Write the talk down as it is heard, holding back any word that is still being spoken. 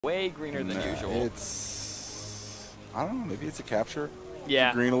way greener than usual. It's, I don't know, maybe it's a capture.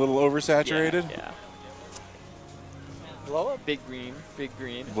 Yeah. Green a little oversaturated. Yeah. Blow up. Big green. Big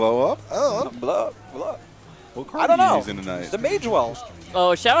green. Blow up? Oh. Blow up. Blow up. What card I don't are you know. using tonight? The Mage Well.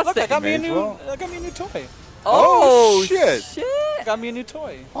 Oh, shout out Look, to I got me a Magewell? new toy. Oh, shit. I got me a new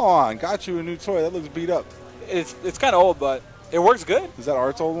toy. Hold on, got you a new toy. That looks beat up. It's kind of old, but it works good. Is that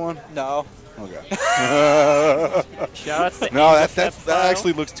Art's old one? No. Okay. Shout out to No, that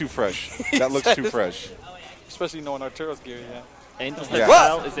actually looks too fresh. That looks too fresh. Especially knowing Arturo's gear, yeah. Angel Yeah.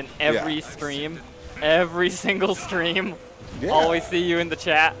 Style is in every stream. Every single stream. Yeah. Always see you in the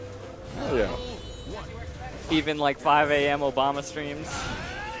chat. Hell yeah. Even like 5 a.m. Obama streams.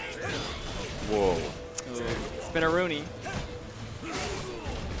 Whoa. Spinneroonie.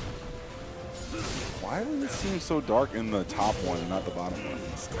 Why does it seem so dark in the top one and not the bottom one?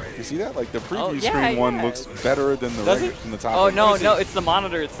 You see that? Like the preview yeah, screen one yeah. looks better than the Does regular, it? than the top Oh one. no, no, it's the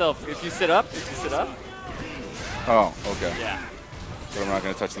monitor itself. If you sit up, Oh, okay. yeah, But I'm not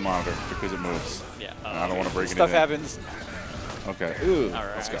going to touch the monitor because it moves. yeah. And I don't want to break Stuff anything. happens. Okay. Ooh, All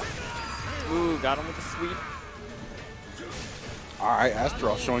right. let's go. Ooh, got him with the sweep. All right,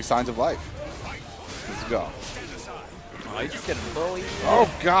 Astral showing signs of life. Let's go. Oh, he's just getting bullied. Oh,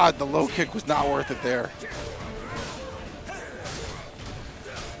 God, the low kick was not worth it there.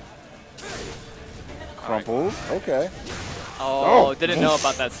 Crumples. Okay. Oh, Oh. didn't know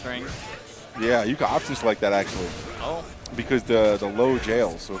about that string. Yeah, you can option select that actually Oh, because the low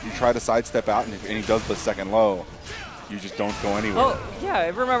jails. So if you try to sidestep out and he does the second low, you just don't go anywhere. oh, yeah, I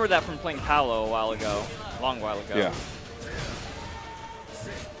remember that from playing Paolo a while ago, a long while ago. Yeah.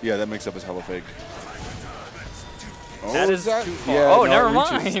 Yeah, that makes up his hella fake. Oh, That is too far. Yeah, Oh, no, never it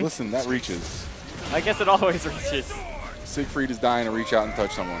reaches. mind. Listen, that reaches. I guess it always reaches. Siegfried is dying to reach out and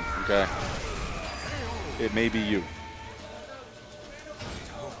touch someone, okay? It may be you.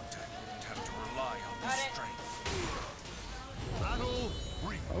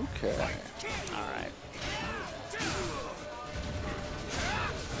 Okay. All right.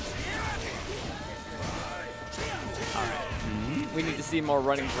 All right. We need to see more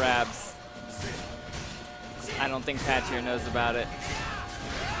running grabs. I don't think Pat here knows about it.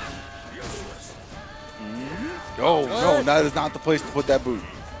 Oh, no, that is not the place to put that boot.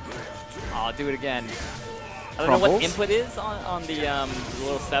 I'll do it again. I don't know what Crumbles? input is on the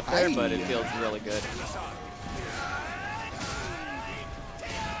little step there, but it feels really good.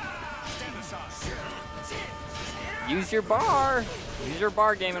 Use your bar. Use your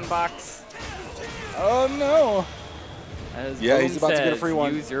bar, GameandBox. Oh, no. As Yeah, Boom he's about to get a says, free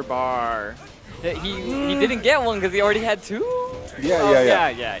one. Use your bar. He didn't get one because he already had two? Yeah, Oh,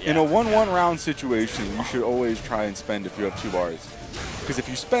 yeah. In a 1-1 round situation, you should always try and spend if you have 2 bars. Because if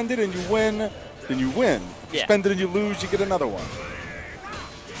you spend it and you win, then you win. If you Yeah. spend it and you lose, you get another one.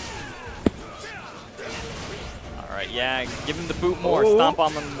 All right, yeah, give him the boot more. Oh. Stomp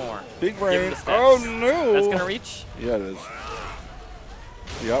on them more. Big Give him brain. the steps. Oh, no. That's going to reach? Yeah, it is.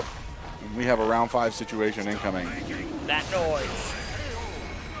 Yep. We have a round 5 situation incoming. That noise.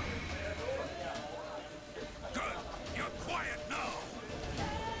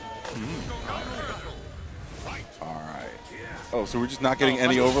 All right. Oh, so we're just not getting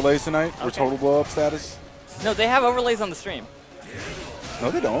any overlays tonight? We're total blow-up status? No, they have overlays on the stream.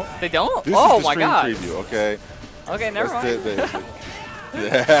 No, they don't. They don't? This Oh is the my stream god. preview, okay? Okay, never mind.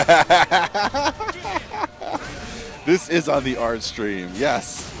 This is on the art stream.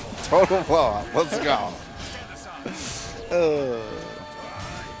 Yes. Total blow-up. Let's go.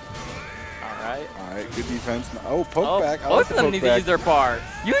 Alright. All right, good defense. Oh, poke Oh, back. I like both the of them poke need back. to use their bar.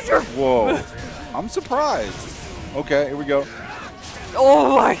 Use your... Whoa. I'm surprised. Okay, here we go.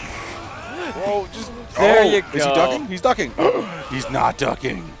 Oh my... Whoa, just... There oh, you Is he go. ducking? He's ducking. He's not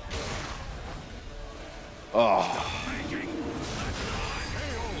ducking. Oh.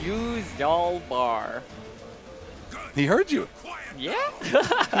 Use y'all bar. He heard you. Yeah?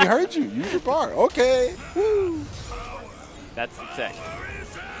 He heard you. Use your bar. Okay. Woo. That's the tech.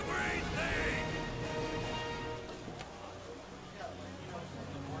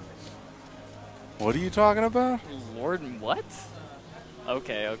 What are you talking about? Lord, what?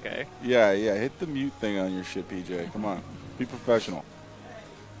 Okay, okay. Yeah, yeah. Hit the mute thing on your shit, PJ. Come on. Be professional.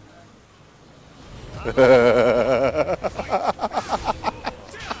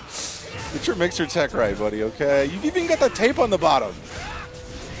 Get your mixer tech right, buddy, okay? You've even got that tape on the bottom.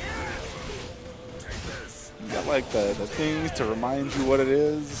 You got, like, the things to remind you what it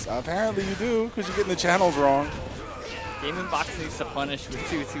is. Apparently you do, because you're getting the channels wrong. GameandBox needs to punish with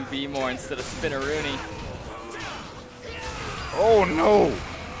 2-2B more instead of Spinneroonie. Oh, no.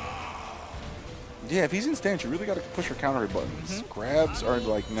 Yeah, if he's in stance, you really got to push your counter buttons. Grabs are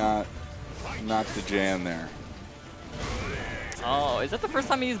like not the jam there. Oh, is that the first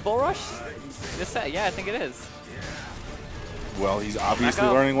time he used Bull Rush? This set? Yeah, I think it is. Well, he's obviously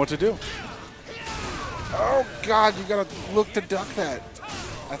learning what to do. Oh, God, you got to look to duck that.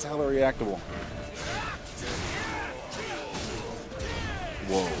 That's hella reactable.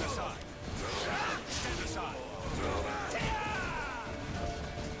 Whoa.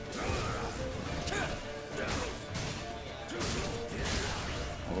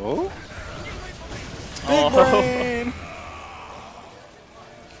 Oh. Big brain.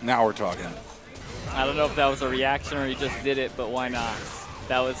 Now we're talking. I don't know if that was a reaction or he just did it, but why not?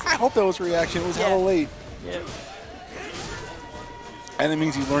 That was. I hope that was a reaction. It was hella late. Yeah. And it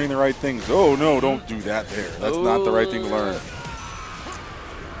means he's learning the right things. Oh, no, don't do that there. That's not the right thing to learn.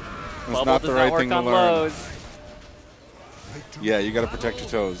 That's not the right thing to learn. Lows. Yeah, you got to protect your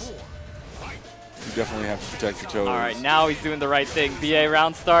toes. You definitely have to protect your toes. All right, now he's doing the right thing. BA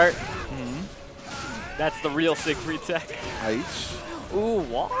round start. That's the real Siegfried tech. Height. Ooh,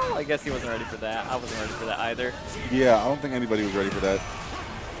 wall. I guess he wasn't ready for that. I wasn't ready for that either. Yeah, I don't think anybody was ready for that.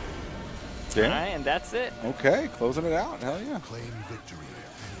 Damn. All right, and that's it. Okay, closing it out. Hell yeah.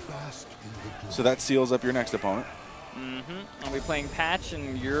 So that seals up your next opponent. I'll be playing Patch,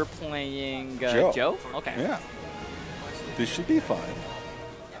 and you're playing Joe? Okay. Yeah. This should be fine.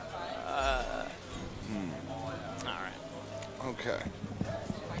 All right. Okay.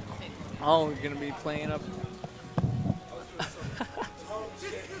 Oh, we're going to be playing up.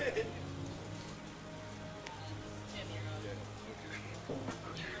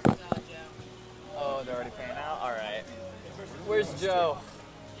 Oh, they're already playing out? All right. Where's Joe?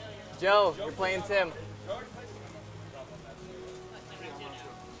 Joe, you're playing Tim.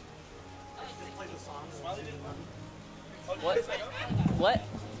 What? What?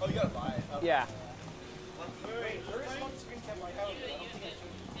 Oh, you gotta buy it. Okay. Yeah.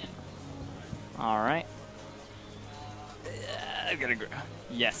 All right.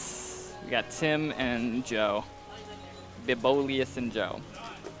 Yes. We got Tim and Joe. Bibulus and Joe.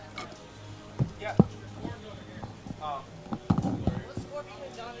 Yeah. It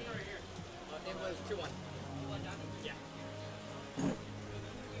was 2-1. Yeah.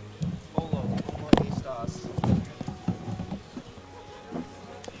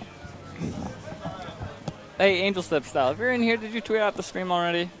 Hey, Angel Step Style, if you're in here, did you tweet out the stream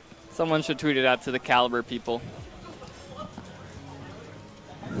already? Someone should tweet it out to the Calibur people.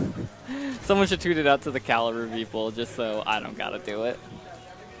 Someone should tweet it out to the Calibur people just so I don't gotta do it.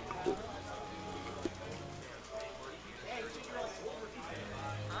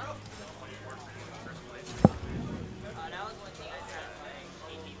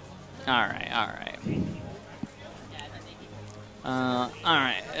 Alright.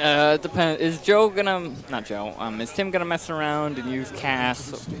 Alright, depends. Is Joe gonna, not Joe, is Tim gonna mess around and use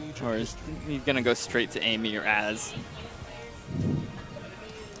Cass, or is he gonna go straight to Amy or Az?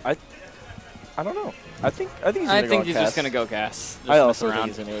 I don't know. I think he's just gonna go Cass. I also think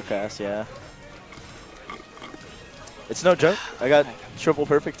he's gonna go Cass, yeah. It's no joke. I got triple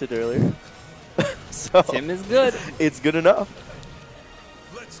perfected earlier. So Tim is good. It's good enough.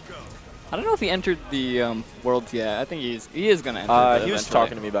 I don't know if he entered the Worlds yet. I think he is going to enter. He was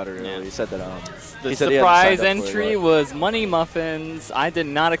talking to me about it earlier. Yeah. He said that the surprise entry was Money Muffins. I did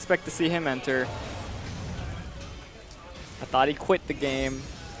not expect to see him enter. I thought he quit the game.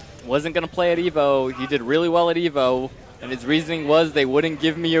 Wasn't going to play at EVO. He did really well at EVO, and his reasoning was they wouldn't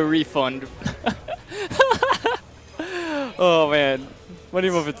give me a refund. Oh, man. Money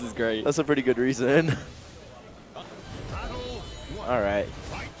Muffins is great. That's a pretty good reason. All right.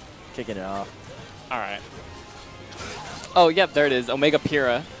 Kicking it off. All right. Oh, yep, there it is. Omega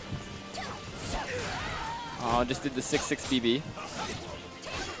Pyrrha. Oh, just did the 6-6 BB.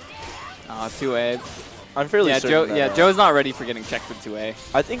 Oh, 2A. I'm fairly certain. Yeah, Joe's not ready for getting checked with 2A.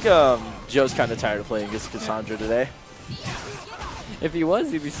 I think Joe's kind of tired of playing against Cassandra today. If he was,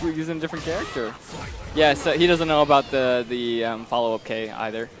 he'd be using a different character. Yeah, so he doesn't know about the follow-up K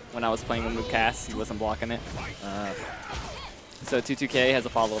either. When I was playing him with Cass, he wasn't blocking it. So 22K has a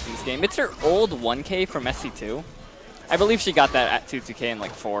follow-up in this game. It's her old 1K from SC2. I believe she got that at 22K in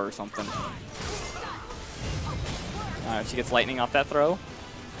like 4 or something. She gets lightning off that throw.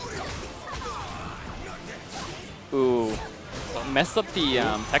 Ooh. Messed up the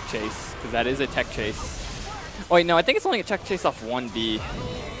tech chase, because that is a tech chase. Oh, wait, no, I think it's only a tech chase off 1B.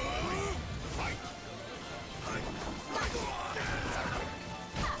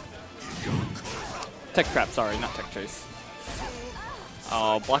 Tech trap, sorry, not tech chase.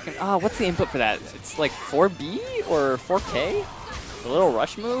 Oh, blocking. Oh, what's the input for that? It's like 4B or 4K? The little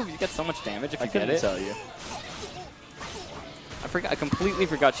rush move, you get so much damage if you I get couldn't it. tell you. I completely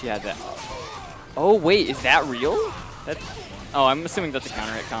forgot she had that. Oh wait, is that real? Oh, I'm assuming that's a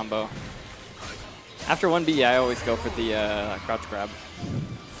counter hit combo. After 1B, I always go for the crouch grab.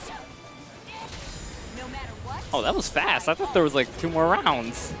 Oh, that was fast. I thought there was like 2 more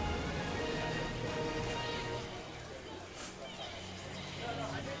rounds.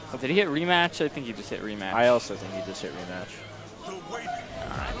 Oh, did he hit rematch? I think he just hit rematch. I also think he just hit rematch.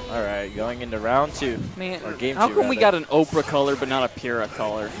 All right, going into round 2. Man, or game how 2, come we rather. got an Oprah color but not a Pura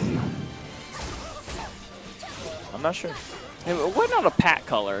color? I'm not sure. Hey, why not a Pat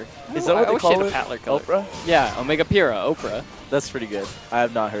color? Is that what I they wish they call had a it? Pat color. Oprah? Yeah, Omega Pura, Oprah. That's pretty good. I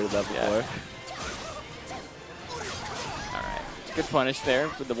have not heard of that before. Yeah. All right, good punish there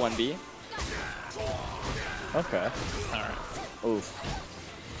with the 1B. Okay. All right, Oof.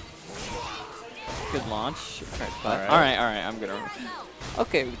 good launch. All right. All right, I'm gonna.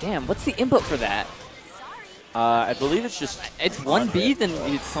 Okay, damn, what's the input for that? I believe it's just... It's 1B, then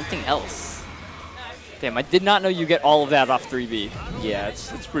it's something else. Damn, I did not know you get all of that off 3B. Yeah,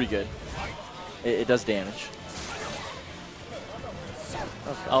 it's pretty good. It does damage.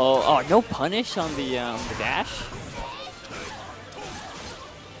 Okay. Oh, no punish on the dash?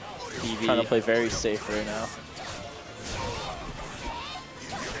 Trying to play very safe right now.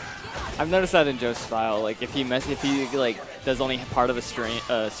 I've noticed that in Joe's style. Like if he like does only part of a string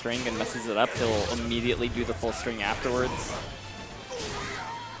and messes it up, he'll immediately do the full string afterwards.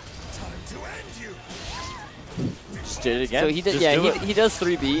 Just did it again. So he did, Just yeah, do it. he does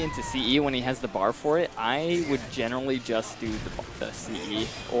 3B into CE when he has the bar for it. I would generally just do the CE,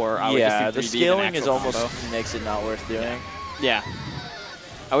 or I would just do 3B. The scaling is actual almost combo. makes it not worth doing. Yeah.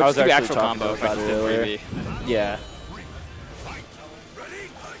 I would was just do actually actual talking combo if I about just it did earlier. 3B. Yeah.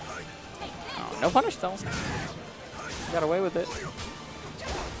 Oh, no punish though. Got away with it.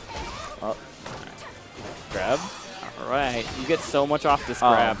 Oh. Grab. All right, you get so much off this Oh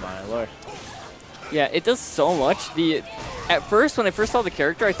grab. my lord. Yeah, it does so much. At first, when I first saw the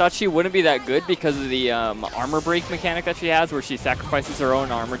character, I thought she wouldn't be that good because of the armor break mechanic that she has, where she sacrifices her own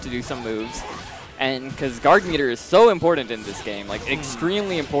armor to do some moves. And because guard meter is so important in this game, like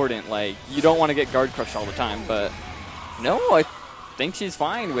extremely important. Like you don't want to get guard crushed all the time, but no, I think she's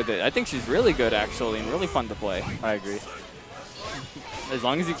fine with it. I think she's really good actually, and really fun to play. I agree. As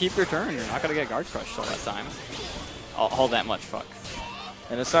long as you keep your turn, you're not gonna get guard crushed all that time. All that much, fuck.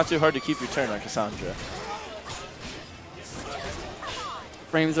 And it's not too hard to keep your turn on Cassandra.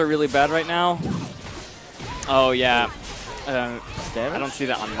 Frames are really bad right now. Oh yeah. Damage? I don't see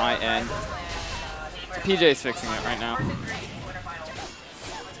that on my end. PJ's fixing it right now.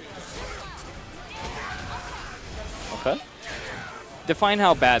 Okay. Define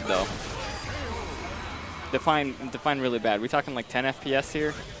how bad though. Define really bad. We talking like 10 FPS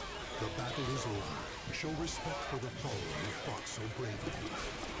here? The battle is over. Show respect for the fallen who fought so bravely.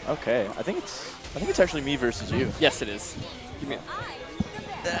 Okay. I think it's actually me versus you. Yes, it is. Give me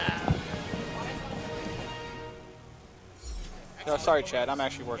No, sorry, Chad. I'm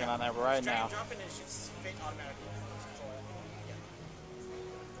actually working on that right now.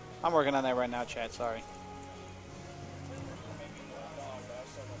 I'm working on that right now, Chad. Sorry.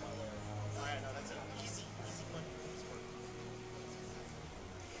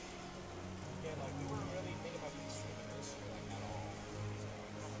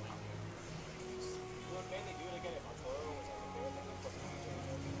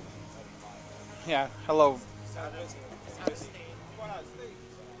 Yeah. Hello.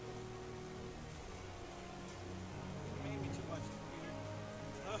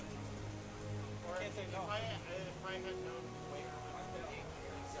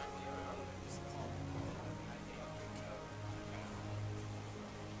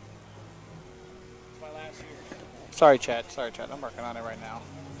 Sorry, Chad. Sorry, Chad. I'm working on it right now.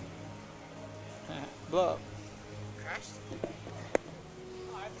 Blow up.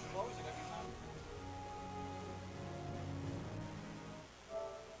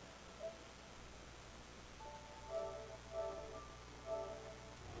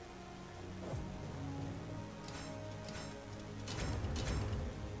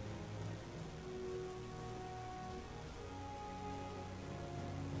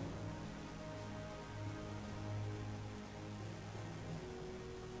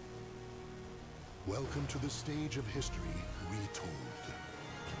 Welcome to the stage of history retold.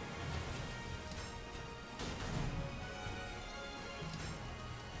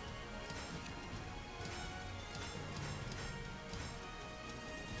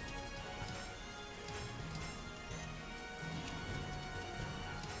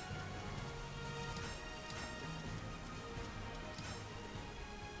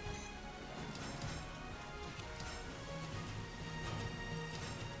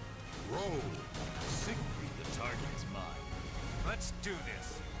 Roll. Siegfried, the target is mine. Let's do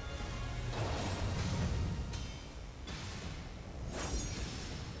this.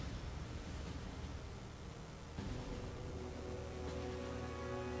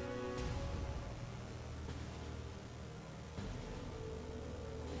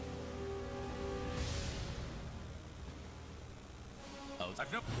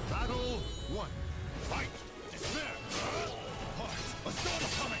 Battle 1. Fight! Despair! Heart! A storm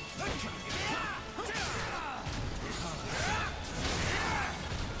is coming!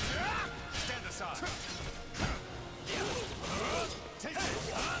 Stand aside! Take it!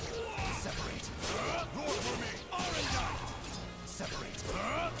 Separate! Roar for me! Orange! Separate!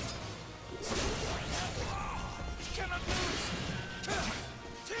 Cannot lose!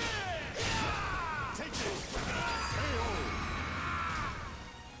 Take it! KO!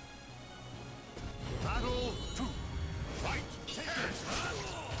 Battle 2. Fight! Take this!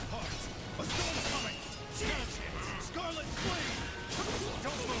 Heart! A storm is coming! Scarlet Flame!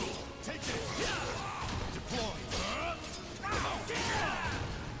 Don't move! Take this! Deploy!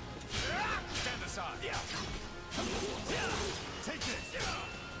 Stand aside! Take this!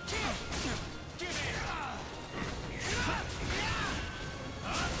 Give in!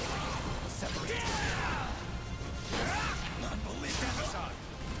 Separate! Unbelievable! Stand aside!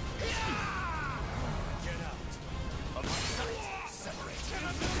 Get out! Of my sight! Separate!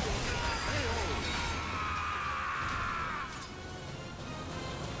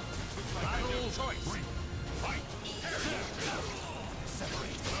 Battle choice! Fight!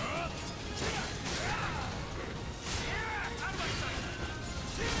 Separate! Out of my sight!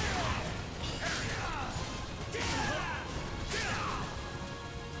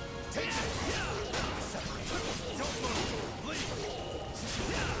 Take it! Separate! Don't move! Leave!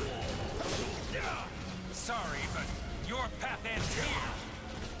 Sorry, but your path ends here!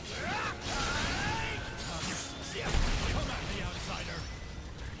 Come at me, outsider!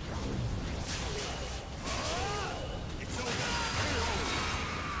 It's over!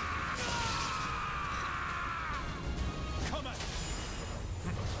 Come at me!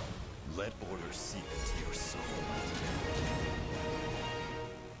 Let order seep into your soul.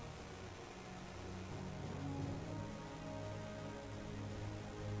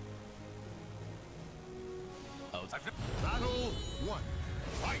 Battle 1.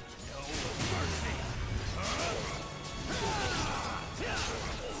 Fight! No mercy!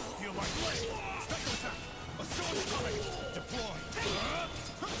 Feel my blade! Special attack! A storm is coming! Deploy!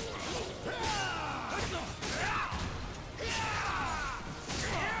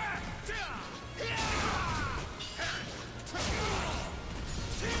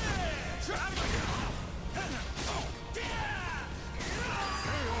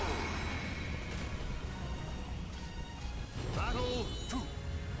 Battle 2.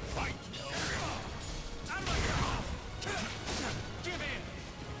 Fight! No! Give in!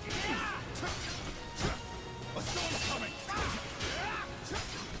 A storm is coming!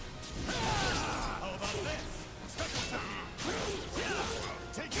 How about this? Special attack!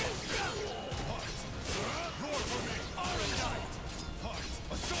 Take it! Heart! Roar for me! Iron Knight! Heart!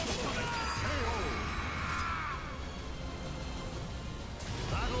 A storm is coming!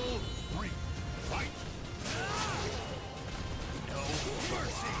 Battle 3. Fight! No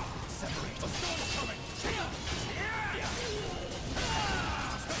mercy! Separate! A storm is coming!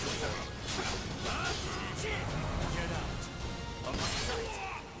 Get out! Of my sight!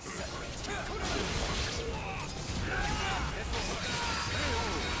 Separate!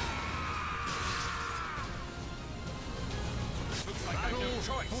 Looks like I have no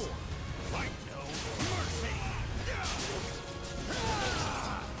choice! 4. Fight! No mercy!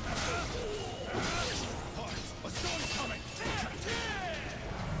 Heart! A storm is coming!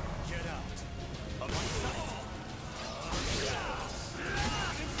 Get out! Of my sight!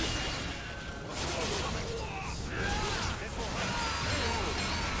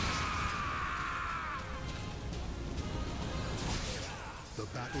 The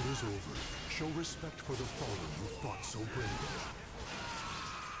battle is over. Show respect for the fallen who fought so bravely.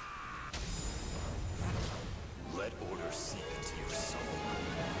 Let order seep into your soul.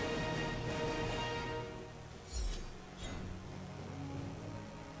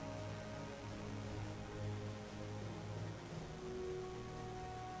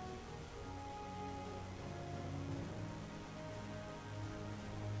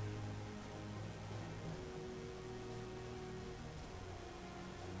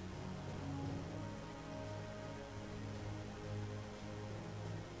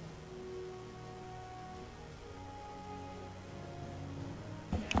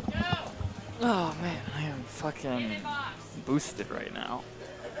 Oh man, I am fucking boosted right now.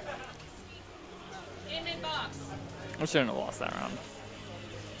 I shouldn't have lost that round.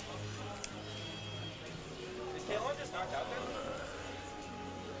 Is Kalon just knocked out there?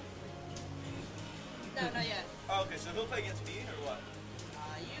 No, not yet. Oh, okay, so he'll play against me or what?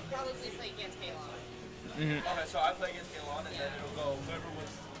 You probably play against Kalon. Okay, so I play against Kalon and then it'll go, whoever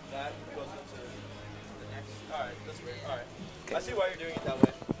wins that goes into the next. Alright, that's weird. Alright. I see why you're doing it that way.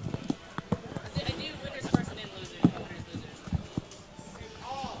 I do winners first and then losers. Winners, losers.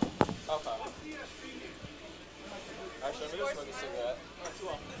 Okay. Actually, let me just smoke a cigarette.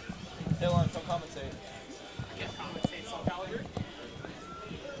 Kalon, come commentate. I can't commentate some Calibur.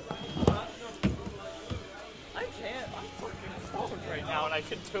 I can't. I'm fucking stoned right now and I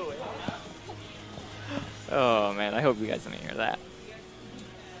can do it. Oh man, I hope you guys didn't hear that.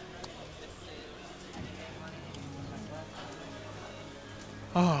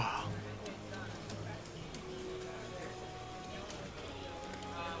 Oh.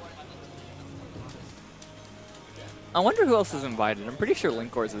 I wonder who else is invited. I'm pretty sure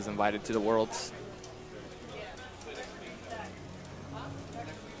Linkors is invited to the Worlds.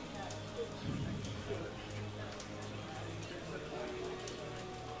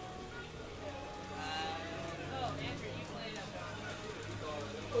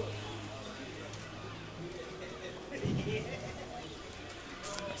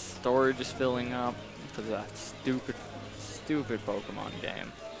 Storage is filling up because of that stupid Pokemon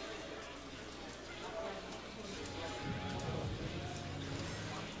game.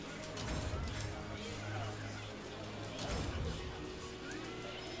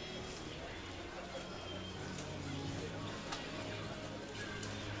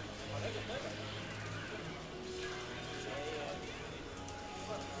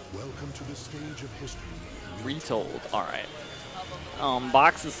 Welcome to the stage of history. Retold. Alright.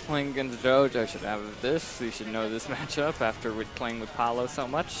 Box is playing against Doge. I should have this. You should know this matchup after with playing with Paulo so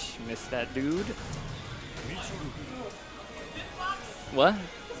much. Missed that dude. What?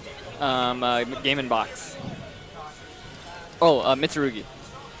 GameandBox. Oh, Mitsurugi.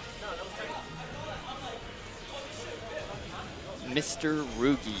 Mr.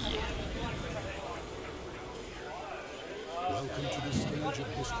 Rugi. Welcome to the stage of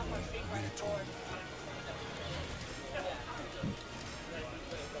history retold.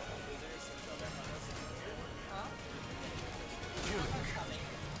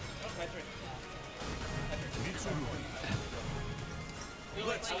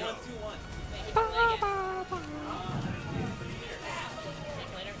 Let's go.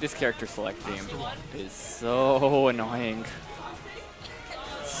 This character select game is so annoying.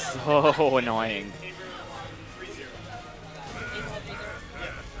 So annoying.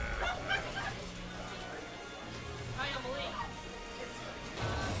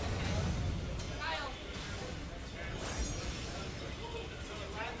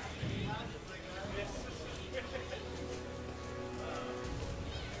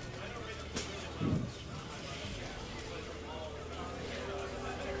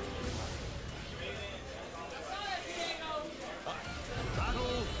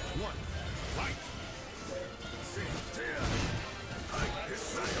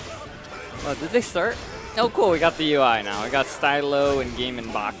 Oh, did they start? Oh, cool. We got the UI now. We got Stylo and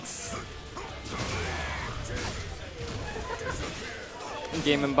GameandBox.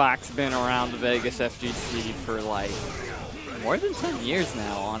 GameandBox been around the Vegas FGC for like more than 10 years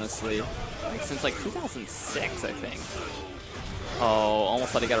now, honestly. Like since like 2006, I think. Oh,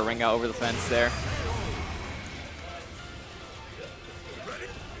 almost thought he got a ring out over the fence there.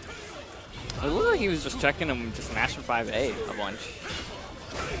 It looked like he was just checking him, just mashing 5A a bunch.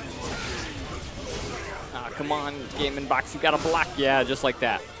 Ah, come on, GameandBox, you got a block. Yeah, just like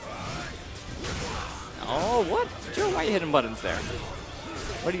that. Oh, what? Joe, why are you hitting buttons there?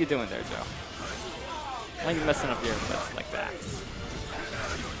 What are you doing there, Joe? Why are you messing up your inputs like that?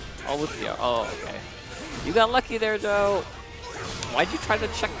 Oh, with the, oh, okay. You got lucky there, Joe. Why'd you try to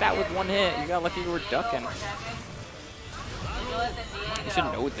check that with one hit? You got lucky you were ducking. You should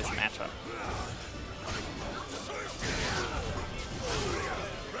know this matchup.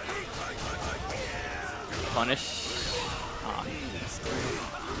 Punish.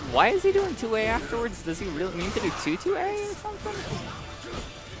 Why is he doing 2A afterwards? Does he really mean to do 2A or something?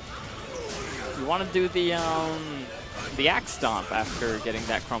 You want to do the axe stomp after getting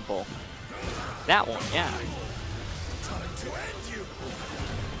that crumple. That one, yeah.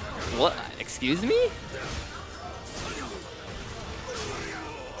 What? Excuse me?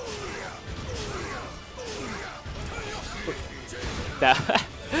 That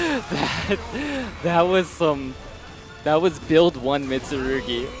was build 1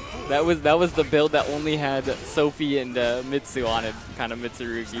 Mitsurugi. That was the build that only had Sophie and Mitsu on it, kind of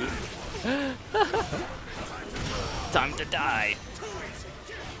Mitsurugi. Time to die.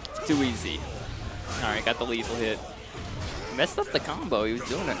 Too easy. Alright, got the lethal hit. Messed up the combo. He was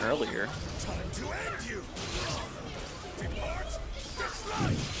doing it earlier.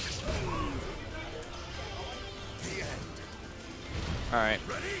 Alright.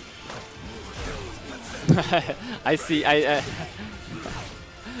 I see.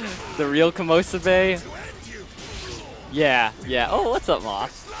 The real Komosabe. Yeah, yeah. Oh, what's up,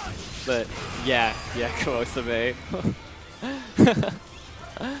 Moth? But yeah, Komosabe. Can't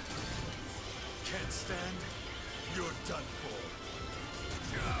stand. You're done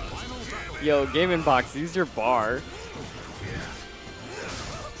for. Yo, GameandBox, use your bar.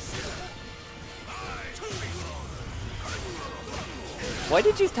 Why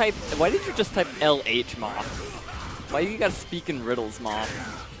did you just type LH, Moth? Why you gotta speak in riddles, Moth?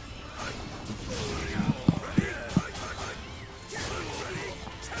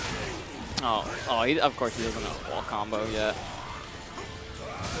 Oh, of course he doesn't know wall combo yet.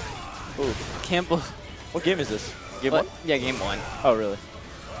 Ooh, can't believe. What game is this? Game 1? Yeah, game 1. Oh, really?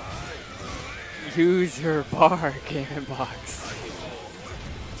 Use your bar, GameandBox.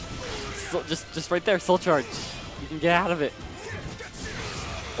 So, just right there, soul charge. You can get out of it.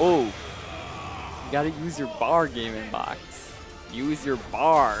 Oh, you gotta use your bar, GameandBox. Use your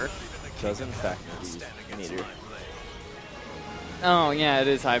bar. Does in fact be meter. Oh yeah, it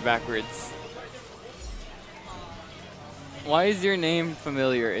is high backwards. Why is your name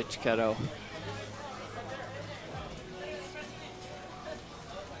familiar, Ichiketo?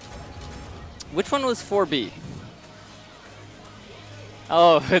 Which one was 4B?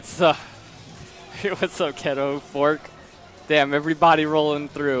 Oh, it's what's up, Keto? Fork. Damn, everybody rolling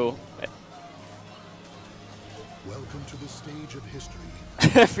through. Welcome to the stage of history.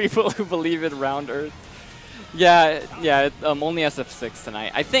 People who believe in round Earth. Yeah, only SF6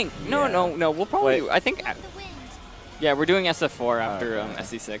 tonight. I think. No, we'll probably. I think. Yeah, we're doing SF4 after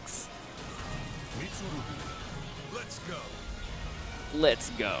SC6. Let's go. Let's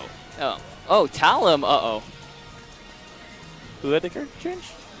go. Oh, Talum. Uh-oh. Who had the character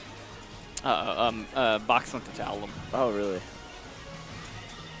change? Box went to Talum. Oh, really?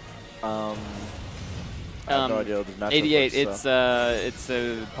 I have no idea what the matchup 88. was, so. It's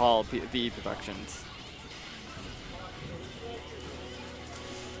Paul VE Productions.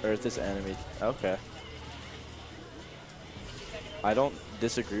 Or is this enemy? Okay. I don't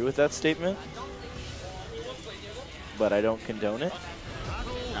disagree with that statement, but I don't condone it.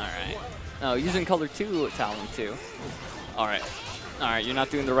 Alright. Oh, using color 2 Talon too. Alright. Alright, you're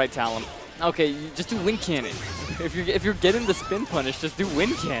not doing the right Talon. Okay, you just do wind cannon. If you're getting the spin punish, just do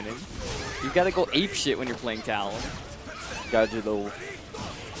wind cannon. You gotta go ape shit when you're playing Talon. Gotta do the.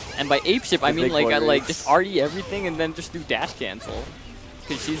 And by ape shit, I mean big boy like race. just RE everything and then just do dash cancel.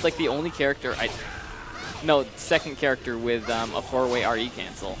 Because she's like the only character No, second character with a 4-way RE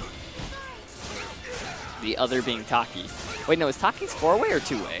cancel. The other being Taki. Wait, no, is Taki's 4-way or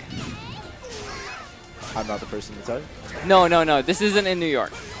 2-way? I'm not the person to tell you. No. This isn't in New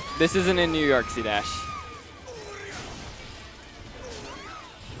York. This isn't in New York, C-Dash.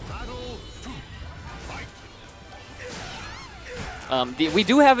 We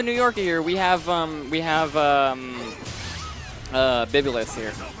do have a New Yorker here. We have Bibulus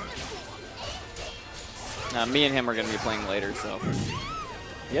here. Me and him are going to be playing later, so.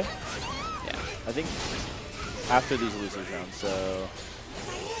 Yeah. Yeah. I think after these losers rounds, so.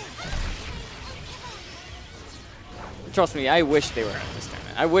 Trust me, I wish they were at this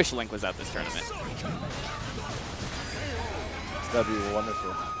tournament. I wish Link was at this tournament. That'd be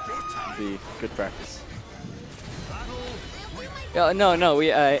wonderful. Be good practice. No.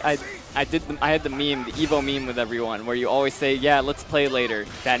 I had the meme, the Evo meme with everyone, where you always say, "Yeah, let's play later."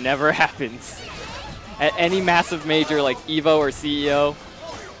 That never happens. At any massive major like Evo or CEO.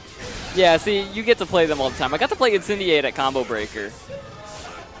 Yeah, see, you get to play them all the time. I got to play Incendiate at Combo Breaker.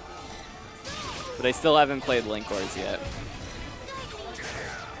 But I still haven't played Link Wars yet.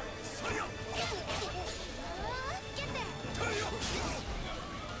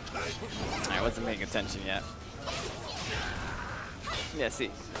 I wasn't paying attention yet. Yeah, see,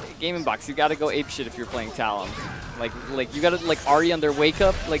 GameandBox, you gotta go apeshit if you're playing Talon. Like you gotta like RE on their wake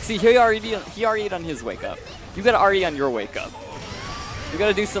up. Like, see, he RE'd on his wake up. You gotta RE on your wake up. You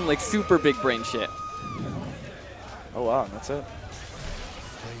gotta do some like super big brain shit. Oh wow, that's it.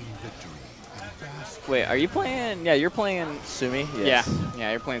 Wait, are you playing? Yeah, you're playing Sumi? Yes.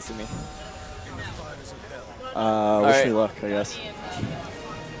 Yeah, you're playing Sumi. Wish me luck, I guess.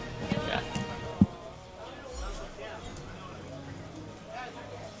 Yeah.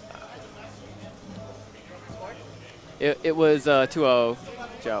 It was 2-0,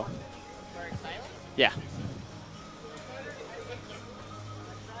 Joe. Yeah.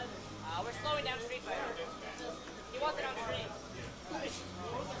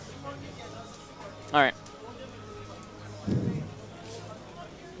 All right.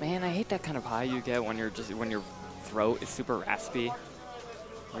 Man, I hate that kind of high you get when your throat is super raspy. You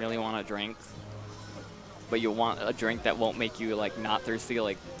really want a drink, but you want a drink that won't make you like not thirsty,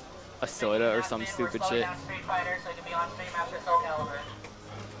 like a soda or some stupid shit. Street Fighter, so you can be on stream after Soul Calibur.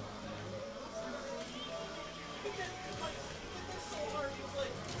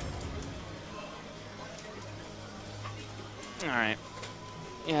 All right.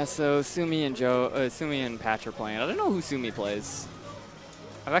 Yeah, so Sumi and Patch are playing. I don't know who Sumi plays.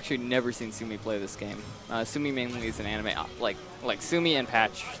 I've actually never seen Sumi play this game. Sumi mainly is an anime. Like Sumi and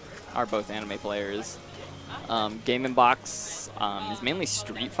Patch are both anime players. GameandBox is mainly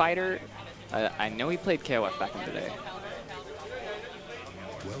Street Fighter. I know he played KOF back in the day.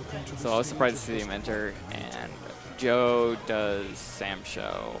 So I was surprised to see him enter. And Joe does Sam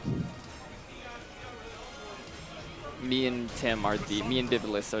Show. Me and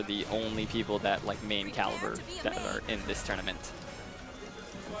Bibulus are the only people that like main Calibur that are in this tournament.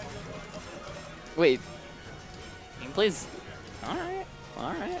 Wait, he plays. All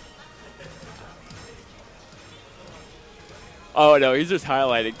right. Oh no, he's just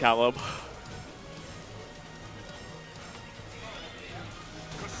highlighting Calib.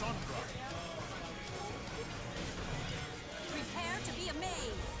 Prepare to be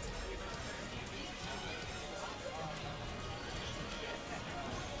amazed.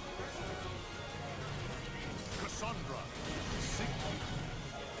 Cassandra. Siegfried.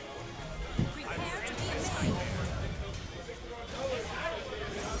 Prepare to be amazed.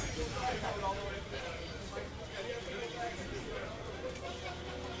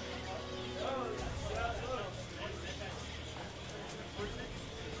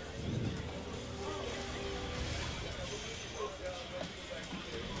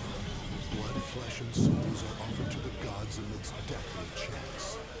 Blood, flesh, and souls are offered to the gods amidst deathly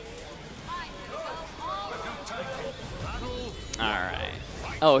chants. Alright.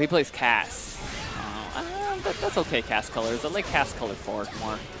 Oh, he plays Cass. That's okay, Cass colors. I like Cass color 4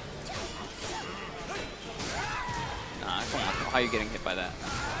 more. Nah, come on. How are you getting hit by that?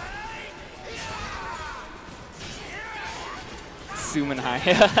 Sumanhai.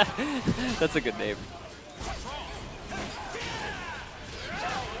 That's a good name.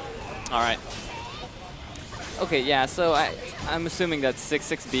 Alright. Okay, yeah, so I'm assuming that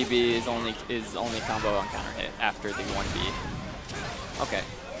 6-6 BB is only combo on counter hit after the 1B. Okay.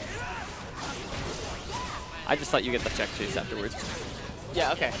 I just thought you get the check chase afterwards.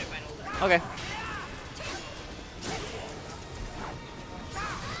 Yeah, okay. Okay.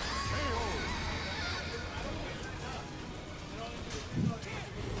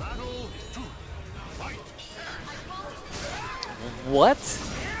 What?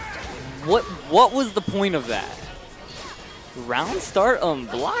 What was the point of that? Round start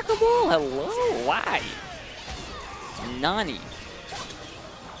unblockable? Hello? Why? Nani?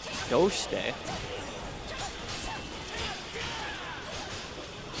 Doshite.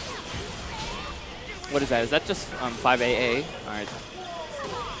 What is that? Is that just 5AA? Alright.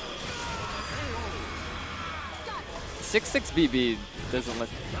 6-6 BB doesn't look...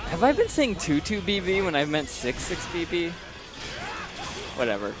 Have I been saying 2-2 BB when I meant 6-6 BB?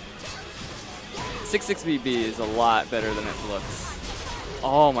 Whatever. 6-6 BB is a lot better than it looks.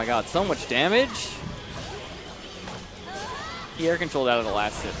 Oh my god, so much damage? He air controlled out of the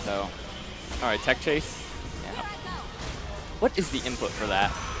last hit though. Alright, tech chase. Yeah. What is the input for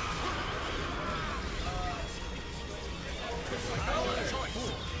that?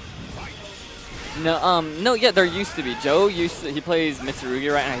 No, yeah, there used to be. Joe he plays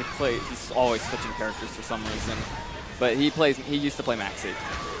Mitsurugi right now. He's always switching characters for some reason. But he used to play Maxi.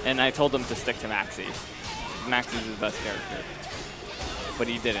 And I told him to stick to Maxi. Maxi is his best character. But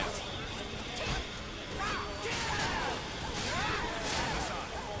he didn't.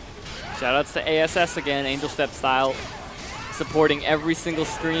 Shoutouts to ASS again, Angel Step style. Supporting every single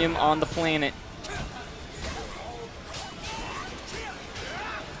stream on the planet.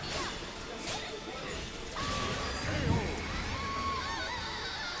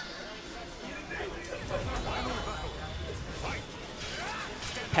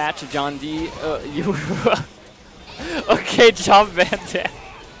 Patch, Jondee, you... Okay, John Van Dam.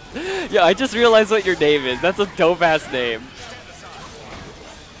 Yeah, I just realized what your name is. That's a dope-ass name.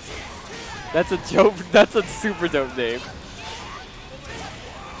 That's a super dope name.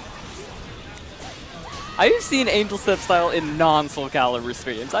 I've seen Angel Step style in non-Soul Calibur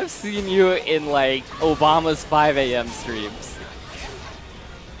streams. I've seen you in, like, Obama's 5 AM streams.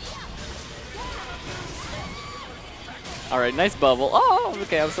 Alright, nice bubble. Oh,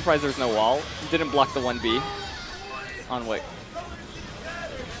 okay, I was surprised there's no wall. Didn't block the 1B. On Wick.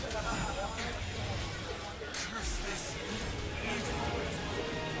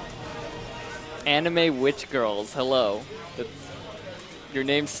 Anime witch girls. Hello. Your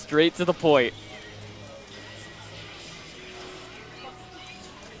name's straight to the point.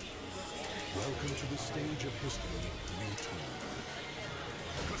 Welcome to the stage of history retold.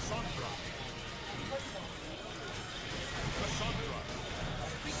 Cassandra. Cassandra.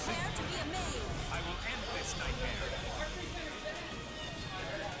 Prepare to be amazed. I will end this nightmare.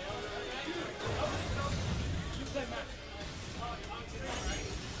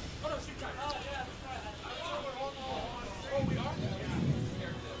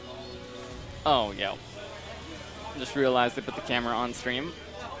 Oh, yeah. Just realized they put the camera on stream.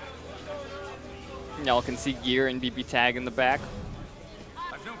 Y'all can see gear and BB tag in the back.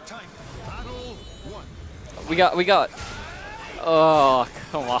 I've no time. Battle 1. We got. Oh,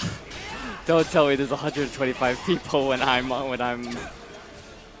 come on! Don't tell me there's 125 people when I'm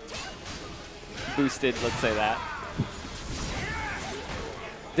boosted. Let's say that.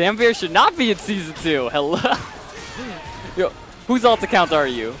 Damn Bear should not be in season 2. Hello. Yo, whose alt account are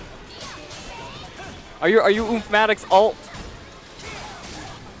you? Are you Oompmatic's alt?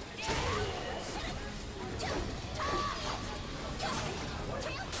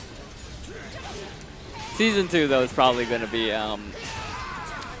 Season 2 though is probably gonna be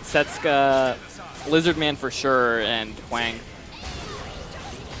Setsuka, Lizardman for sure, and Hwang.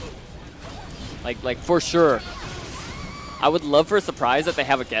 Like for sure. I would love for a surprise that they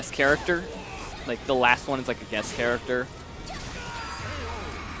have a guest character. Like the last one is like a guest character.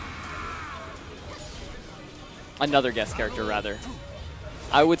 Another guest character, rather.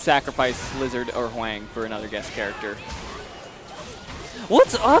 I would sacrifice Lizard or Hwang for another guest character.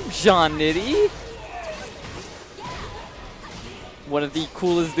 What's up, John Nitty? One of the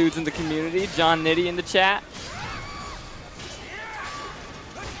coolest dudes in the community, John Nitty in the chat.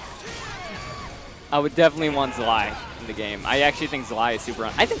 I would definitely want Zly in the game. I actually think Zly is super.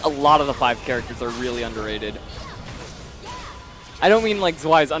 I think a lot of the 5 characters are really underrated. I don't mean like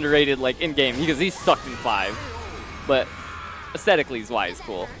Zly is underrated like in game because he's sucked in 5. But aesthetically, Zwei is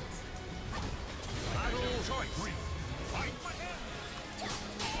cool.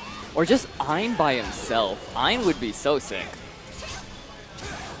 Or just Ein by himself. Ein would be so sick.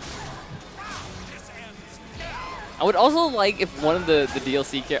 I would also like if one of the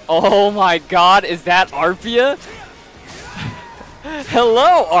DLC characters. Oh my god, is that Arpia?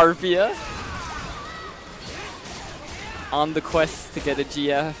 Hello, Arpia! On the quest to get a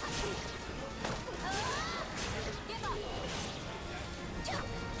GF.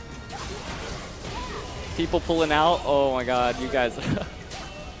 People pulling out. Oh my god, you guys.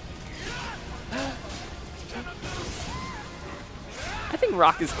 I think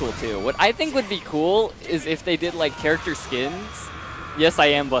Rock is cool too. What I think would be cool is if they did like character skins. Yes, I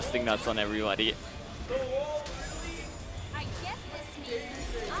am busting nuts on everybody. I guess this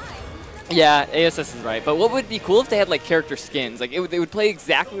means Yeah, ASS is right. But what would be cool if they had like character skins? Like they would play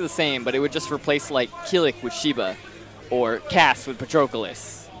exactly the same, but it would just replace like Kilik with Shiba or Cass with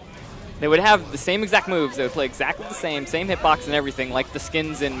Patroclus. They would have the same exact moves. They would play exactly the same hitbox and everything, like the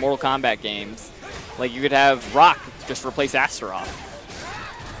skins in Mortal Kombat games. Like you could have Rock just replace Astaroth.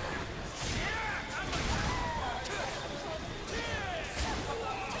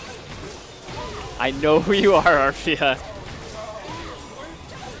 I know who you are, Arpia.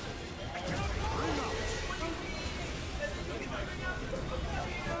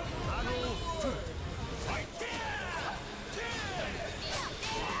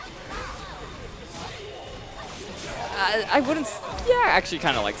 I wouldn't. Yeah, I actually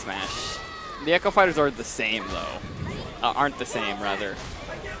kind of like Smash. The Echo Fighters are the same, though. Aren't the same, rather.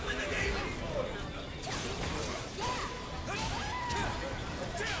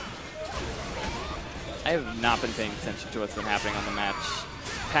 I have not been paying attention to what's been happening on the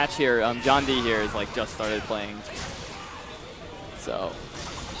patch here. Jondee here is like just started playing. So.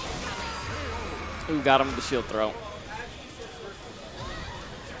 Ooh, got him with the shield throw.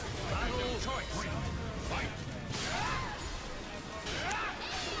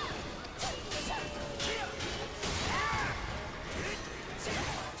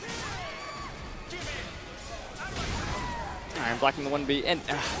 I'm blocking the 1B. And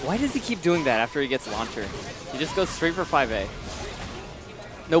why does he keep doing that after he gets launcher? He just goes straight for 5A.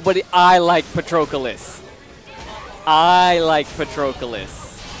 Nobody. I like Patroclus. I like Patroclus.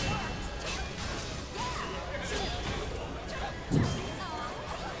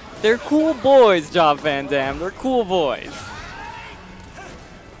 They're cool boys, Job Van Dam. They're cool boys.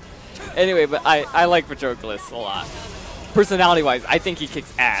 Anyway, but I like Patroclus a lot. Personality-wise, I think he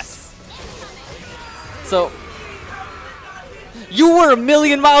kicks ass. So. You were a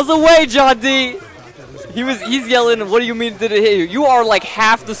million miles away, Jondee! He's yelling, what do you mean did it hit you? You are like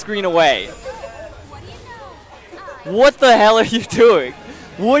half the screen away. What the hell are you doing?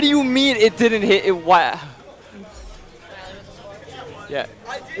 What do you mean it didn't hit? It wow. Yeah,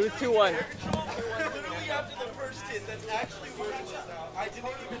 it was 2-1. Literally after the first hit, that's actually where it was now. I didn't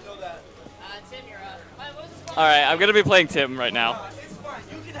even know that. Tim, you're up. What was the score? All right, I'm gonna be playing Tim right now. It's fine.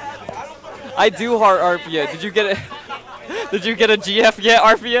 You can have it. I don't fucking want I do heart Arphia. Did you get it? Did you get a GF yet,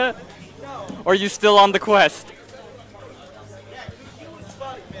 Arphia? Or are you still on the quest?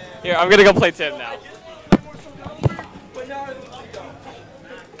 Here, I'm gonna go play Tim now. But now I lose to go.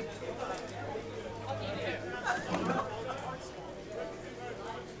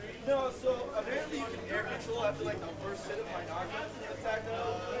 No, so apparently you can air control after like the first hit of my knockout attack.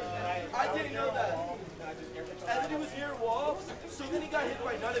 I didn't know that. And then he was near a wall, so then he got hit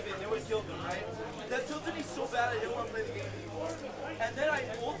by none of it and it would kill him, right? That tilted me so bad I didn't want to play the game anymore. And then I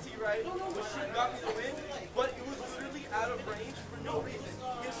ulti, right, which should got me the win, but it was literally out of range for no reason.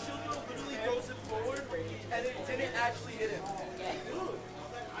 His shield literally throws it forward and it didn't actually hit him.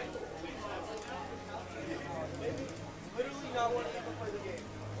 Literally not wanting to even play the game.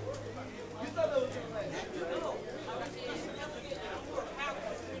 You thought that was your plan. No.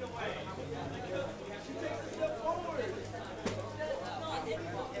 She takes a step forward.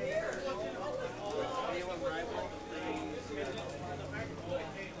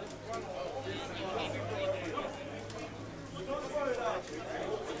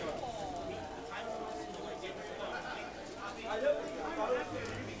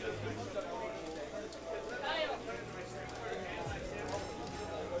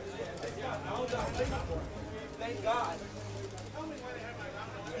 Thank God.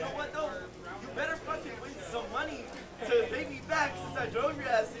 You know what though? You better fucking win some money to pay me back since I drove your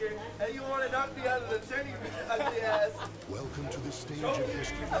ass here and you want to knock me out of the tourney, ugly ass. Welcome to the stage of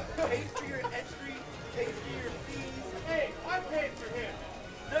history. Pay for your entry, pay for your fees. Hey, I paid for him.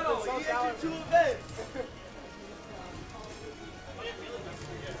 No, he entered 2 events.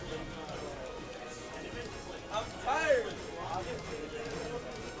 I'm tired.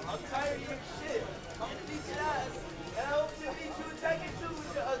 I'm tired of your shit. I'm gonna beat your ass. And I hope to beat you attack it too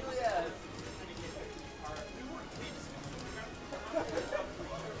with your ugly ass.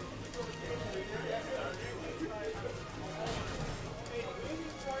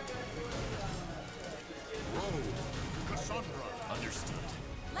 Cassandra. Understood.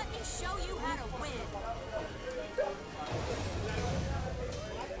 Let me show you how to win.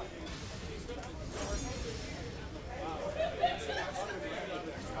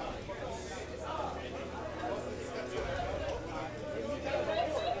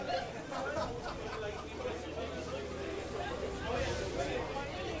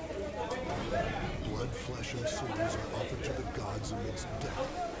 Blood, flesh, and souls are offered to the gods amidst death.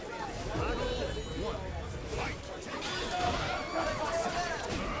 Battle 1. Fight.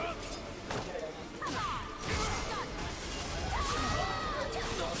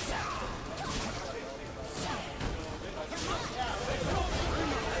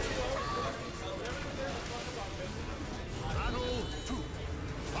 Battle 2.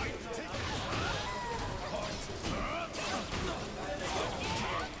 Fight.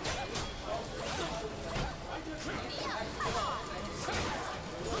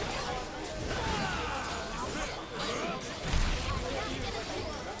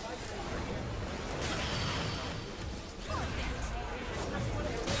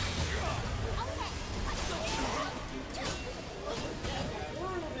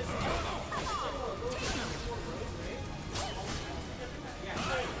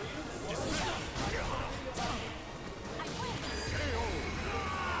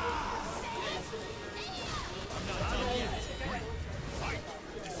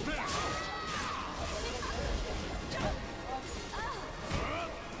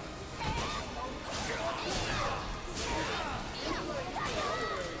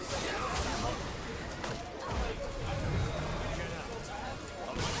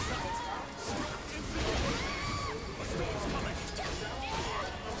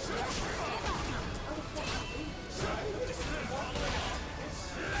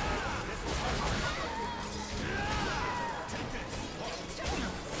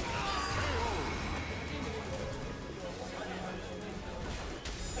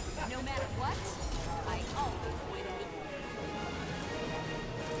 No matter what, I always win.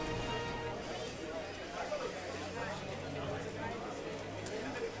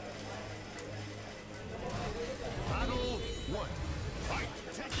 Battle 1. Fight.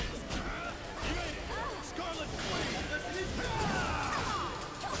 Take it. You made it. Scarlet Flame.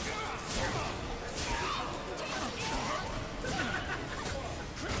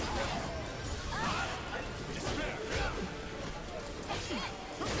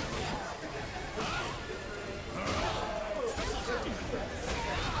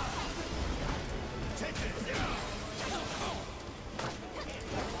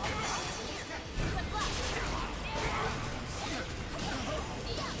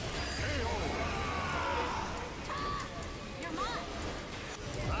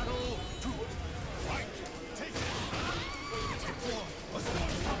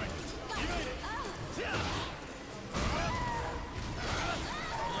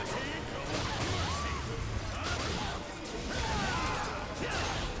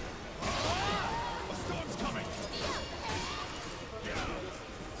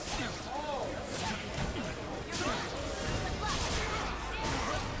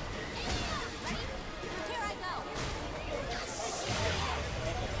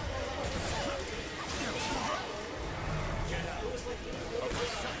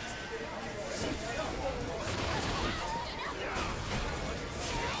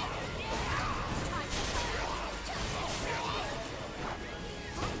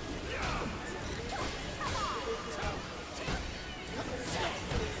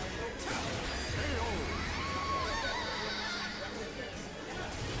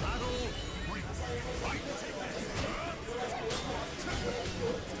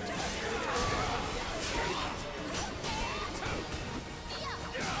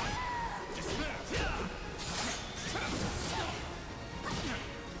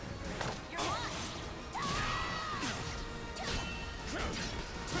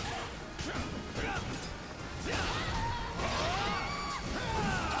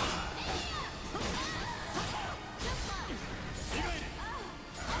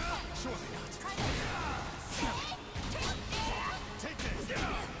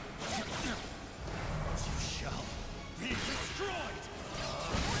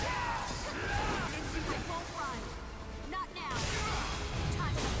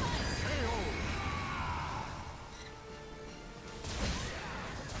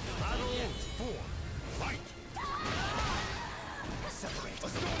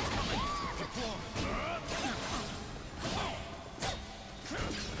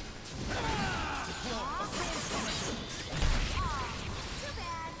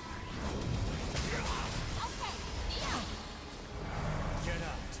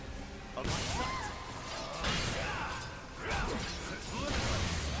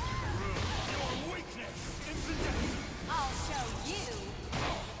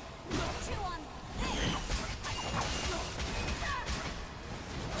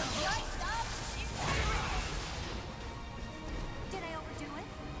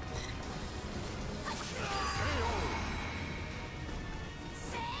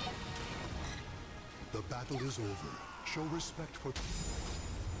 The battle is over. Show respect for...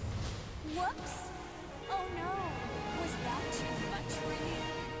 Whoops. Oh no. Was that too much for you?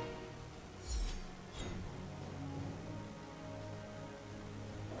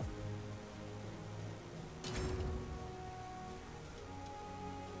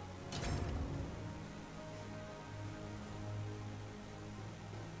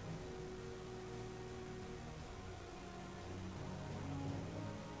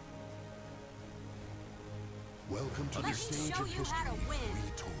 Welcome to the stage of history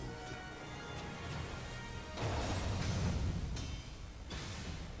retold.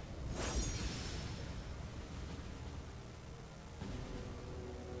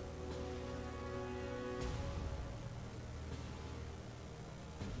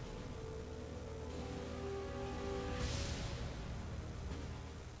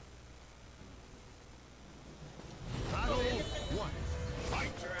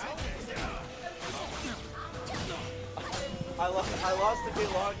 I lost a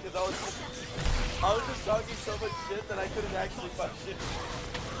bit long because I was just talking so much shit that I couldn't actually fight shit.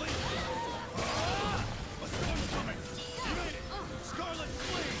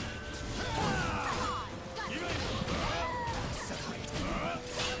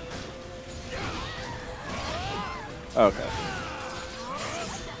 Okay.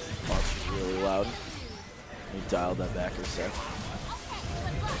 Monster's really loud. Let me dial that back a sec.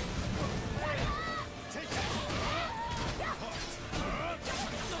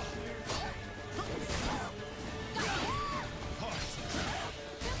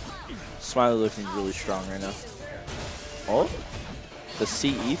 Smiley looking really strong right now. Oh, the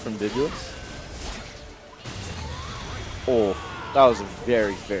CE from Bibulus. Oh, that was a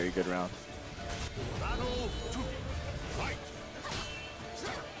very, very good round.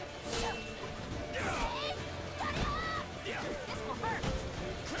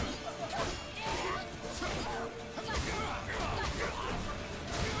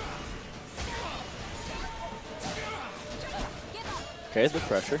 Okay, the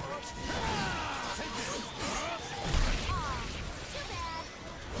pressure.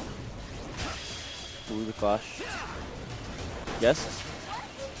 Blew the clash. Guess.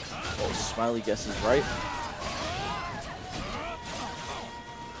 Oh, Smiley guesses right.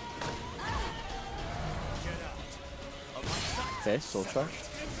 Okay, soul charge.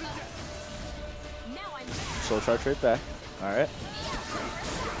 Soul charge right back. Alright.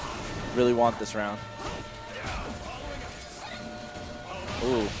 Really want this round.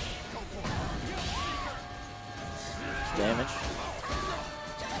 Ooh. Damage.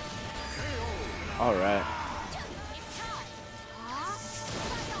 Alright.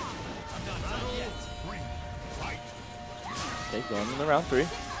 Okay, going into round 3.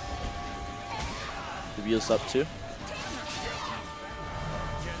 Bibulus up 2.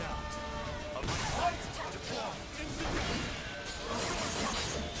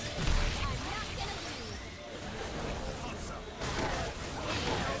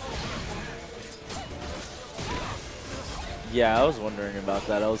 Yeah, I was wondering about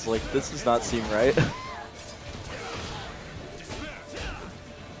that. I was like, this does not seem right.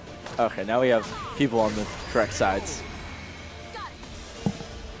 Okay, now we have people on the correct sides.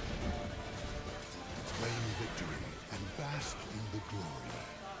 Claim victory and bask in the glory.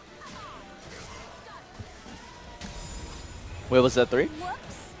 Wait, was that 3?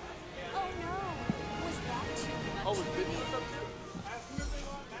 Whoops. Oh no. Was that too much? Oh, was Bibulus up too?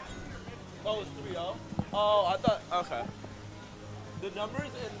 Oh, it's 3-0? Oh, I thought, okay. The numbers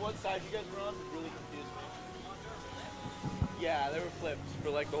and what side you guys were on really confused me. Yeah, they were flipped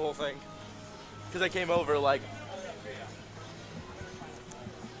for like the whole thing. Because I came over like...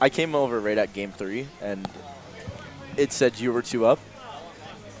 I came over right at game 3, and it said you were 2 up.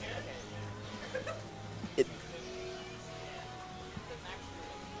 It.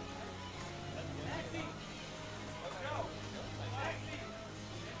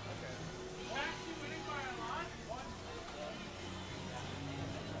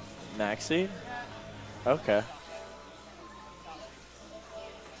 Maxi? Okay.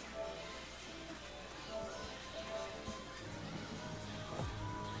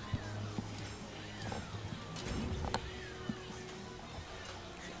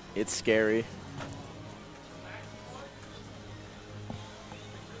 It's scary.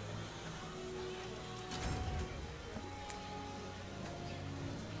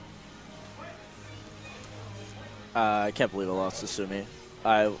 I can't believe I lost to Sumi.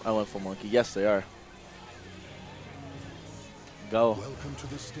 I went full monkey. Yes, they are. Go. Welcome to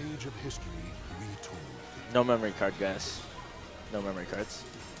the stage of history retold. No memory card, guys. No memory cards.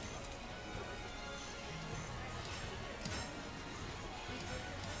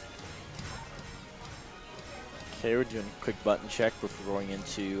 Okay, we're doing a quick button check before going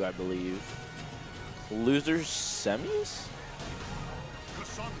into, I believe, losers semis?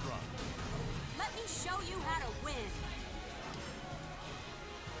 Cassandra. Let me show you how to win.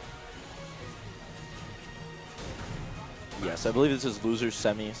 Yes, I believe this is losers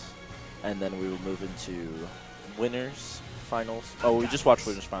semis, and then we will move into winners finals. Oh, we just watched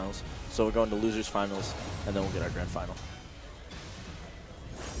winners finals, so we're going to losers finals, and then we'll get our grand final.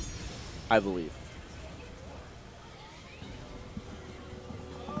 I believe.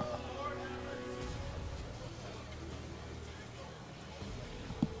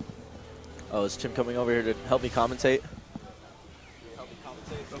 Oh, is Tim coming over here to help me commentate?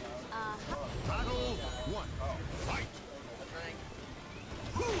 Battle 1. Fight.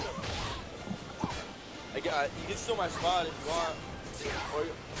 You can steal my spot if you want.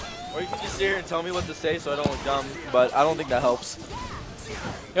 Or you can just sit here and tell me what to say so I don't look dumb, but I don't think that helps.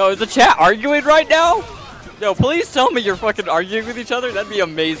 Yo, is the chat arguing right now? Yo, please tell me you're fucking arguing with each other. That'd be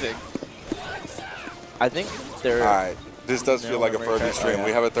amazing. I think they're... Alright, this does feel like a Furby stream. yeah.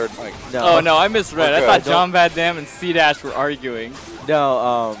 We have a third mic. No. Oh, no, I misread. Okay. I thought John Van Dam and C-Dash were arguing.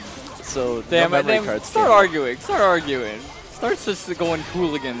 No, so Damn no it, memory cards start came out. arguing. Start arguing. Start just going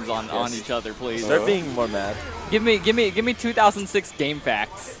hooligans on each other, please. Start being more mad. Give me 2006 game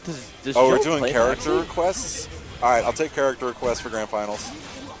facts. Does Oh, Joe we're doing play character Maxi? requests? Alright, I'll take character requests for grand finals.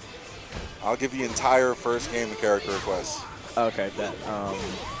 I'll give the entire first game the character requests. Okay, bet.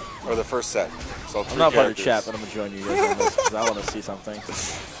 Or the first set. So I'm not part of the chat, but I'm going to join you guys on this because I want to see something.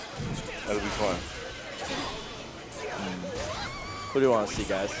 That'll be fun. Who do you want to see,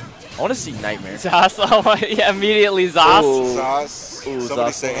 guys? I want to see Nightmare. Zos, oh, yeah, immediately Zos. Ooh. Zos. Ooh,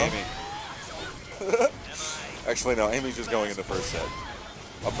 Somebody Zos say Mama. Amy. Actually, no. Amy's just going in the first set.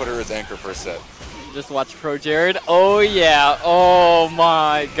 I'll put her as anchor first set. Just watch Pro Jared. Oh, yeah. Oh,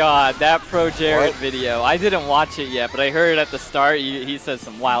 my God. That Pro Jared video. I didn't watch it yet, but I heard at the start he says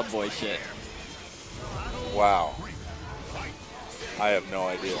some wild boy shit. Wow. I have no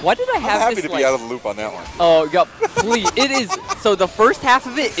idea. Why did I have I'm happy this, to like, be out of the loop on that one. Oh, yeah, please. It is. So the first half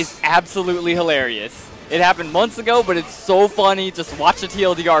of it is absolutely hilarious. It happened months ago, but it's so funny. Just watch a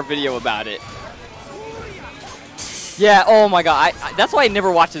TLDR video about it. Yeah, oh my god. That's why I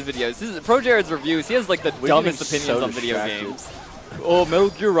never watch his videos. This is Pro Jared's reviews. He has like the dumbest opinions on video games. Oh, Metal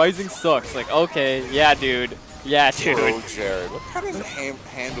Gear Rising sucks. Like, okay, yeah, dude. Yeah, dude. Pro Jared. What kind of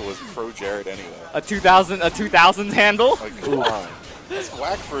handle is Pro Jared anyway? A 2000s handle? Like, come on. That's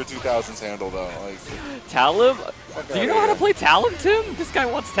whack for a 2000s handle, though. Like, Talib? Do you know how to play Talib, Tim? This guy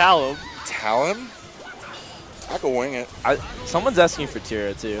wants Talib. Talib? I could wing it. Someone's asking for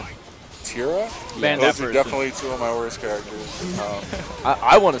Tira, too. Tira? Man, those that are definitely two of my worst characters.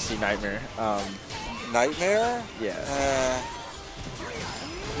 I want to see Nightmare. Nightmare? Yeah.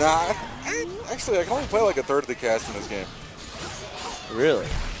 Nah, actually, I can only play like a third of the cast in this game. Really?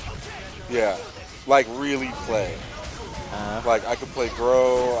 Yeah. Like, really play. Like, I could play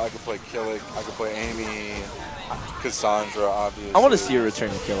Grow, I could play Killick, I could play Amy, Cassandra, obviously. I want to see a return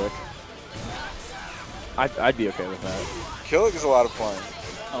to Killick. I'd be okay with that. Killick is a lot of fun.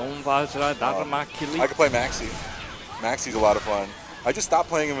 I could play Maxi. Maxi's a lot of fun. I just stopped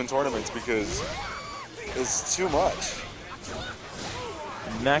playing him in tournaments because it's too much.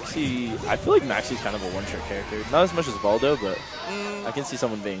 Maxi, I feel like Maxi's kind of a one-trick character. Not as much as Baldo, but I can see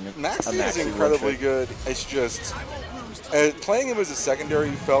someone being a Maxi Maxi is incredibly good. It's just playing him as a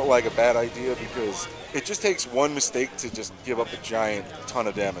secondary felt like a bad idea because it just takes one mistake to just give up a giant ton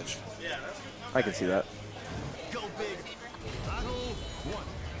of damage. I can see that.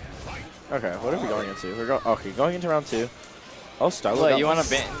 Okay, what are we going into? We're going into round 2. Oh, Stylo. What, you want to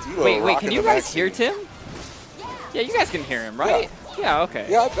ban? Wait, can you guys hear Tim? Yeah, you guys can hear him, right? Yeah, okay.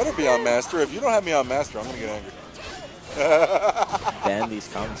 Yeah, I better be on Master. If you don't have me on Master, I'm going to get angry. Ban these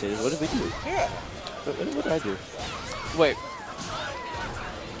commentators. What did we do? Yeah. What did I do? Wait.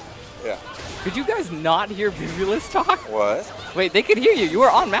 Yeah. Could you guys not hear Bibulus talk? What? Wait, they could hear you. You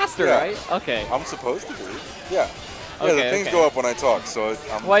were on Master, Yeah. right? Okay. I'm supposed to be. Yeah. Yeah, Okay, the things okay. go up when I talk, so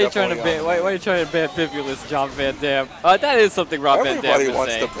I'm Why are you trying to definitely ban? on Why are you trying to ban Bibulus, John Van Dam? That is something Rob Van Dam Everybody would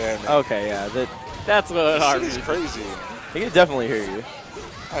wants say. to ban me. Okay, yeah. That's what This our shit is crazy. He can definitely hear you.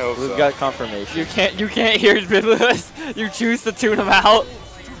 I hope We've so. got confirmation. You can't hear Bibulus. You choose to tune him out.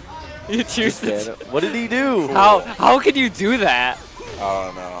 You choose to. What did he do? How can you do that? I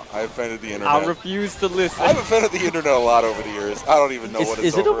don't know. I offended the internet. I'll refuse to listen. I've offended the internet a lot over the years. I don't even know what it's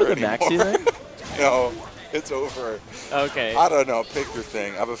Is it over the anymore. Maxi thing? No, it's over. Okay. I don't know. Pick your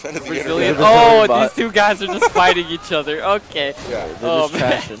thing. I've offended the Brazilian. internet. Oh, Bot. these two guys are just fighting each other. Okay. Yeah. They're Oh, just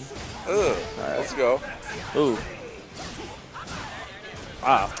man. trashing. Ugh. Let's go. Ooh.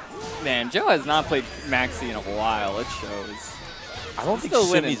 Wow. Man, Joe has not played Maxi in a while. It shows. I don't think Still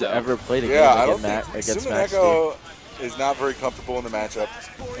winning, Sumi's though. ever played a game Yeah, I don't think against Maxi. Tsumineko is not very comfortable in the matchup,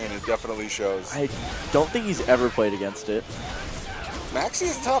 and it definitely shows. I don't think he's ever played against it. Maxi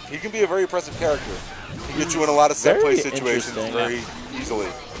is tough. He can be a very impressive character. He gets you in a lot of set play situations very easily.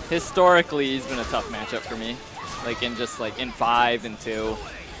 Historically, he's been a tough matchup for me. Like in just like in 5 and 2.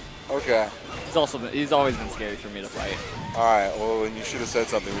 Okay. He's always been scary for me to fight. All right. Well, then you should have said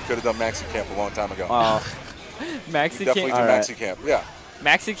something. We could have done Maxi Camp a long time ago. Maxi definitely Camp. do Maxi Camp. Yeah.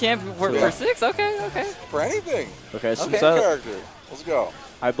 Maxi Camp for 6. Okay. For anything. Okay. So character. Let's go.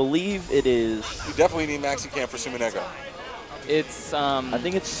 I believe it is. You definitely need Maxi Camp for Tsumineko. It's I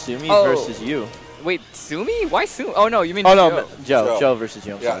think it's Sumi versus you. Wait, Sumi? Why Sumi? Oh no, you mean Joe. Joe versus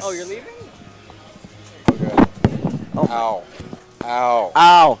you. Yes. Oh, you're leaving? Okay. Oh. Ow.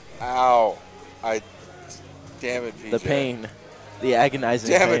 Ow. Ow. Damn it, PJ. The pain. The agonizing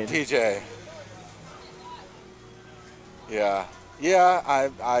Damn pain. it, PJ. Yeah. Yeah,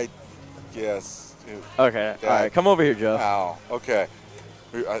 I guess. Okay. All right. Come over here, Joe. Ow. Okay.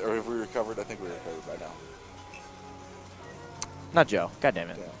 Have we recovered? I think we recovered by now. Not Joe. God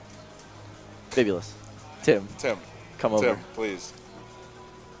damn it. Bibulus. Tim. Come over. Tim, please.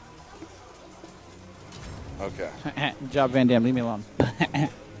 Okay. Good job, Van Dam. Leave me alone.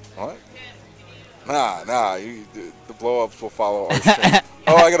 What? Nah. The blow-ups will follow our stream.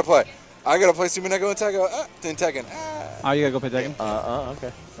 Oh, I gotta play. Tsumineko and Tekken. Oh, you gotta go play Tekken?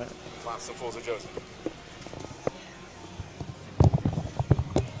 Okay. Right. Wow, some fools are Josie.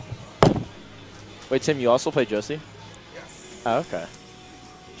 Wait, Tim, you also play Josie? Yes. Oh, okay.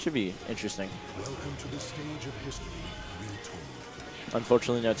 Should be interesting. Welcome to the stage of history retold.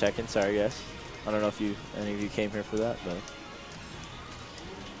 Unfortunately, no Tekken. Sorry, guys. I don't know if any of you came here for that, but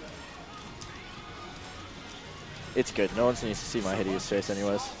it's good. No one needs to see my hideous face,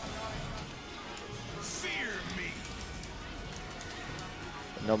 anyways.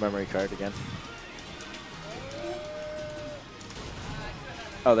 No memory card again.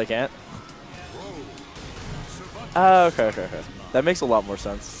 Oh, they can't? Oh, okay. That makes a lot more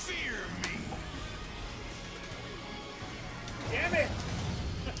sense. Damn it!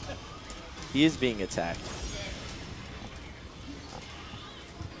 He is being attacked.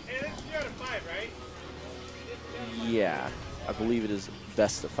 Hey, this is 3 out of 5, right? Yeah, I believe it is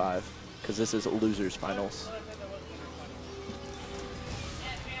best of 5, because this is losers finals.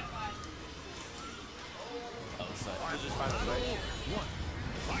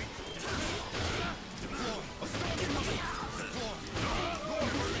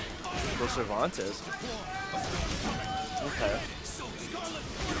 For Cervantes. Okay.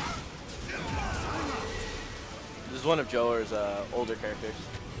 This is one of Joe's older characters.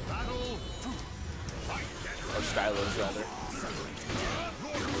 Or Stylos, rather.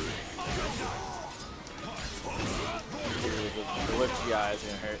 The lift GI is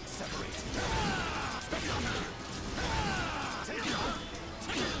going to hurt.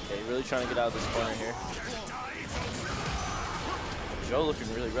 Okay, really trying to get out of this corner here. Joe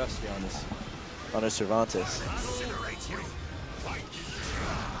looking really rusty on his Cervantes.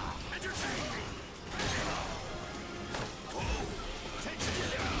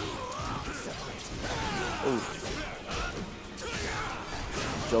 Ooh.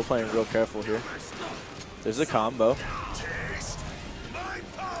 Joe playing real careful here. There's a combo.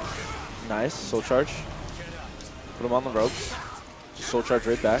 Nice, soul charge. Put him on the ropes. Just soul charge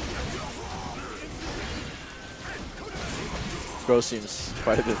right back. Throw seems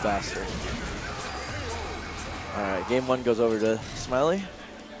quite a bit faster. Alright, game 1 goes over to Smiley.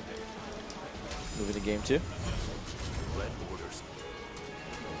 Moving to game 2.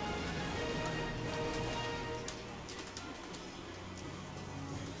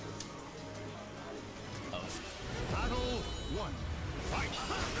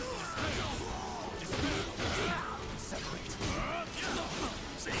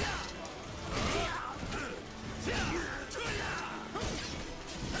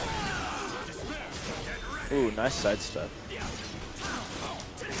 Ooh, nice sidestep.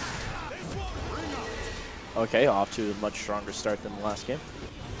 Okay, off to a much stronger start than the last game.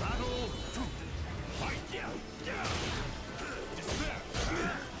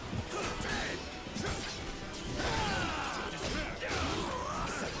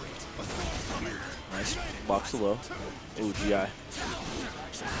 Nice box low. Ooh, GI.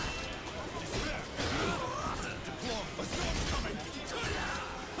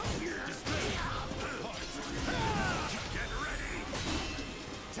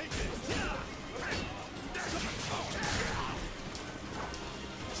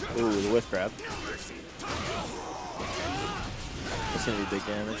 Ooh, the whiff grab. It's going to be big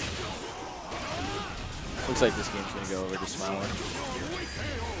damage. Looks like this game's going to go over to Smiley.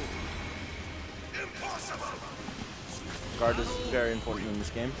 Guard is very important in this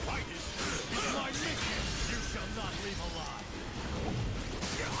game.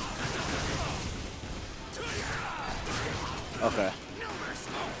 Okay.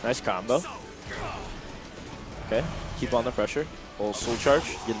 Nice combo. Okay. Keep on the pressure. Hold soul charge.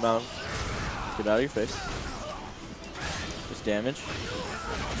 Get him out. Get out of your face. Just damage.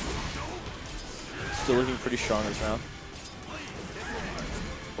 Still looking pretty strong this round.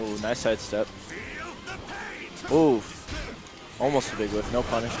 Oh, nice side step. Ooh. Almost a big whiff. No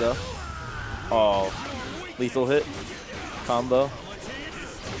punish though. Oh. Lethal hit. Combo.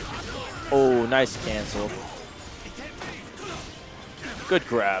 Oh, nice cancel. Good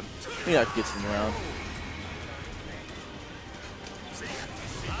grab. Maybe that gets him around.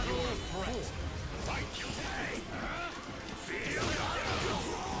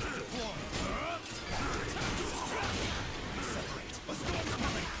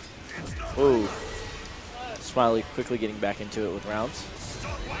 Ooh. Smiley quickly getting back into it with rounds.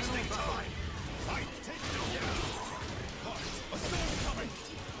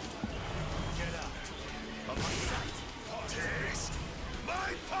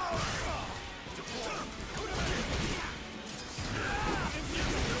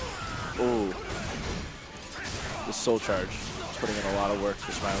 Ooh. The soul charge. Putting in a lot of work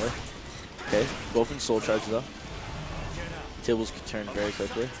for Smiley. Okay, both in soul charge though. Tables can turn very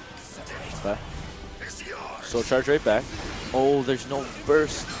quickly. Okay. Soul charge right back. Oh, there's no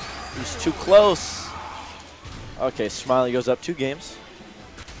burst. He's too close. Okay, Smiley goes up 2 games.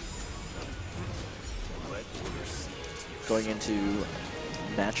 Going into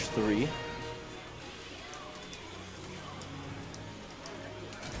match 3.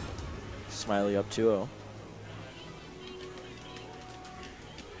 Smiley up 2-0.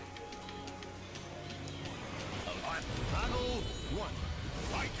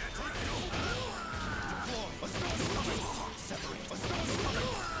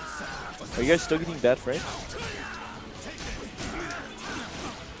 Are you guys still getting bad frames?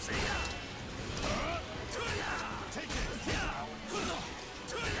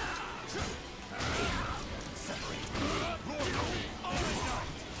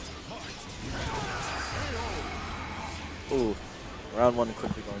 Ooh, round 1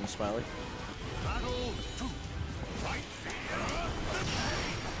 quickly going to Smiley.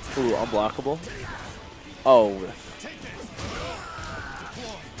 Ooh, unblockable. Oh.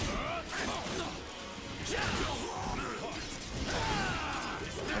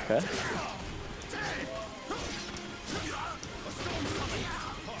 Okay.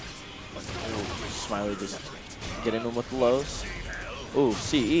 Ooh, Smiley just getting him with the lows. Ooh,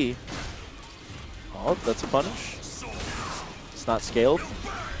 CE. Oh, that's a punish. It's not scaled.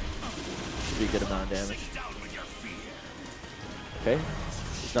 Should be a good amount of damage. Okay.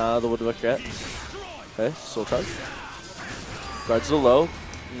 He's not out of the woodwork yet. Okay, soul charge. Guards the low.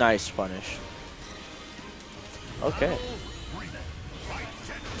 Nice punish. Okay.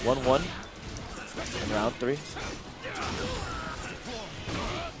 1-1 in round 3.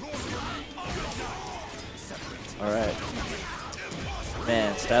 All right.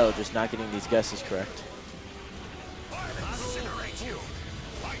 Man, Stylo just not getting these guesses correct.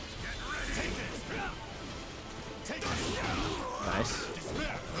 Nice.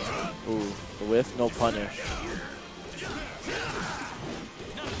 Ooh, the whiff, no punish.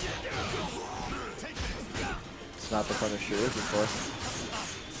 It's not the punish you're looking for.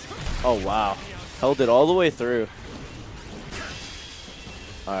 Oh, wow. Held it all the way through.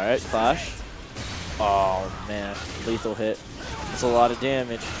 All right, clash. Oh, man. Lethal hit. That's a lot of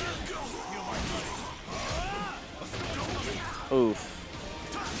damage. Oof.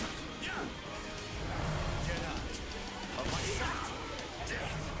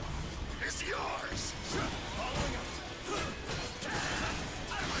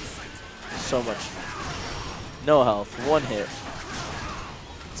 So much. No health. 1 hit.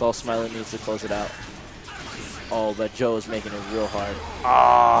 That's all Smiley needs to close it out. Oh, but Joe is making it real hard.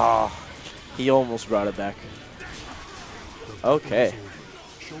 Ah, he almost brought it back. Okay.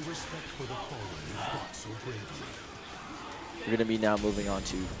 We're going to be now moving on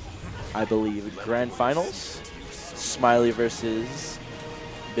to, I believe, grand finals. Smiley versus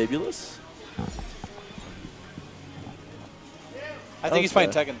Bibulus. I think he's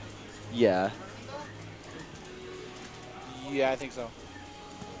playing Tekken. Yeah. Yeah, I think so.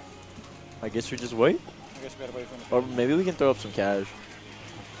 I guess we just wait. I guess we gotta wait for him. Or maybe we can throw up some cash.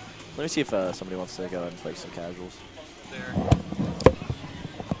 Let me see if somebody wants to go and play some casuals. There.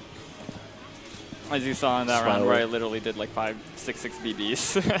 As you saw in that Smiley. round where I literally did like 5-6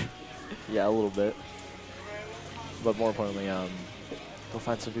 BBs. Yeah, a little bit. But more importantly, go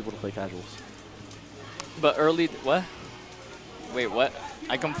find some people to play casuals. But early, what? Wait, what?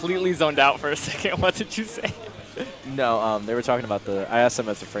 I completely zoned out for a second. What did you say? No, they were talking about I asked them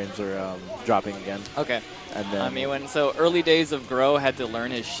as the frames were dropping again. Okay. And then so early days of Grow had to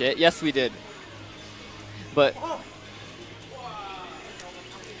learn his shit. Yes, we did. But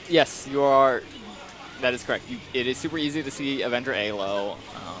yes, you are. That is correct. It is super easy to see Avenger A low.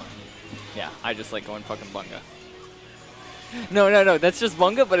 Yeah, I just like going fucking bunga. No, that's just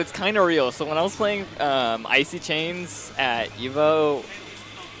bunga, but it's kind of real. So when I was playing Icy Chains at EVO,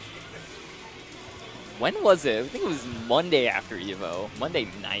 when was it? I think it was Monday after EVO. Monday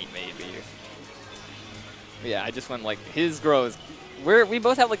night, maybe. Yeah, I just went like, his grows. We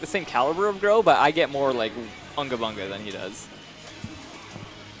both have like the same caliber of grow, but I get more like unga bunga than he does.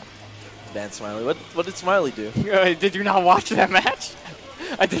 Man, Smiley. What did Smiley do? Did you not watch that match?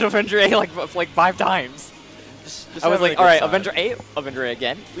 I did Avenger A like 5 times. Just I was like, having a all right, good Avenger A, Avenger A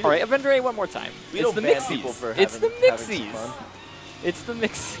again. All right, Avenger A one more time. It's the Mixies. It's the Mixies. It's the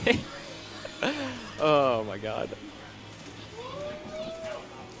Mixies. Oh my god.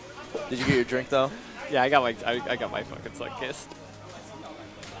 Did you get your drink though? Yeah, I got my fucking suck kissed.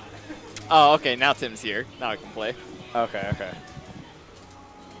 Oh, okay, now Tim's here. Now I can play. Okay.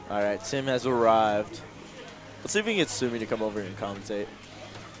 All right, Tim has arrived. Let's see if we can get Sumi to come over and commentate.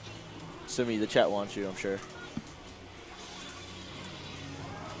 Sumi, the chat wants you, I'm sure.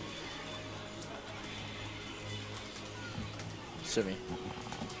 Sumi.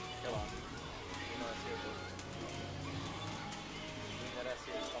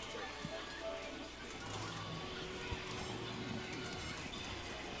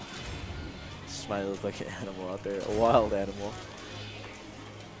 Smiley looks like an animal out there, a wild animal.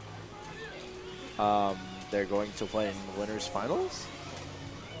 They're going to play in winners finals?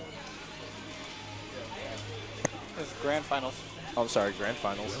 It's grand finals. Oh, I'm sorry, grand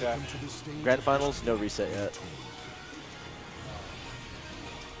finals. Yeah. Grand finals, no reset yet.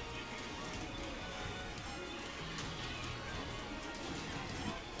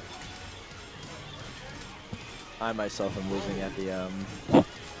 I myself am losing at the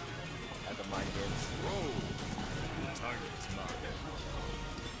mind games.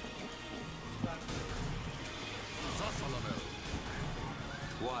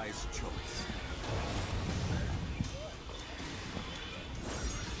 Wise choice.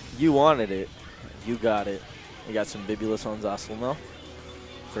 You wanted it. You got it. You got some Bibulus on Zaslamo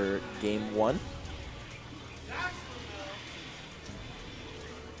for game 1.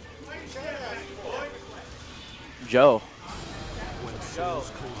 Joe. Joe.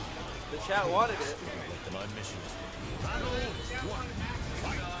 The chat wanted it. My mission is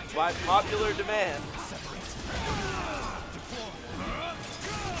By popular demand.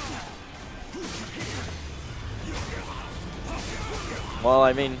 Well,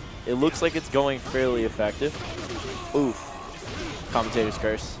 I mean, it looks like it's going fairly effective. Oof. Commentator's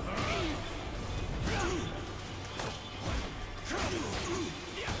curse.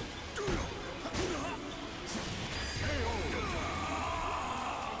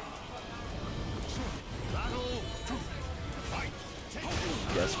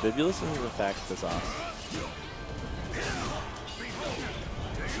 Yes, Bibulus is in fact this off.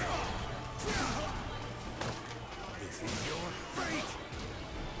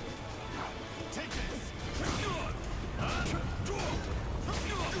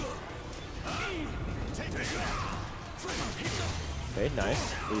 Okay,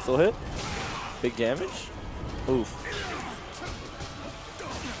 nice. Lethal hit. Big damage. Oof.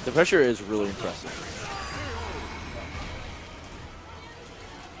 The pressure is really impressive.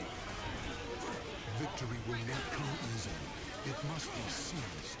 Victory will not come easily. It must be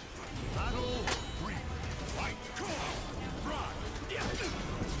seized.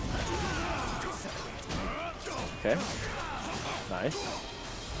 Okay. Nice.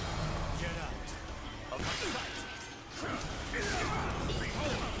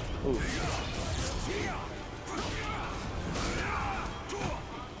 Ooh.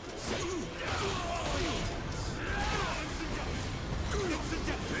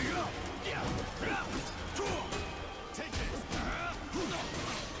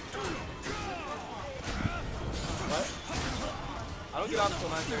 What? I don't get off until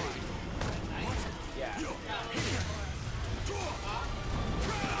 9:30. Yeah.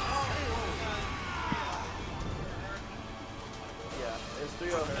 Yeah, there's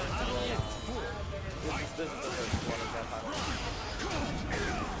 3 of them. This is the first one of that final.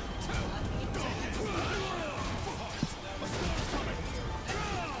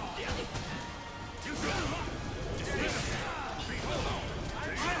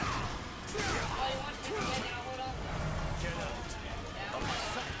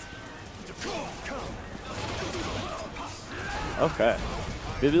 Okay.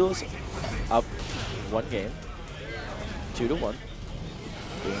 Bibulus up 1 game. 2-1.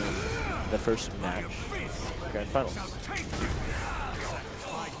 In the first match. Grand finals.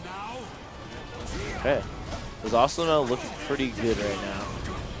 Okay. There's also looking pretty good right now.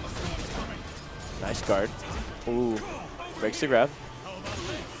 Nice guard. Ooh. Breaks the grab.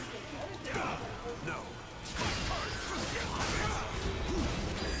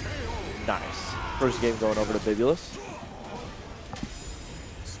 Nice. First game going over to Bibulus.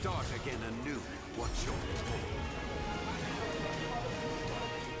 Start again anew. What's your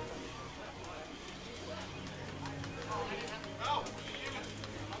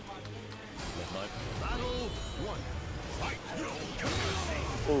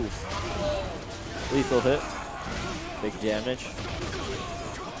Ooh. Lethal hit. Big damage.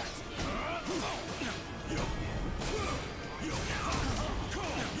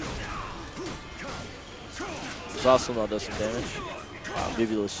 Zosimo does some damage.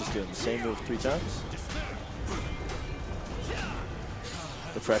 Bibulus just doing the same move 3 times.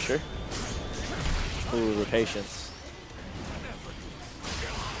 The pressure. Ooh, the patience.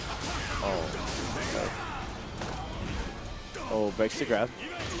 Oh. Okay. Oh, breaks the grab.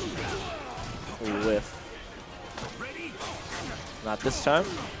 Ooh, whiff. Not this time.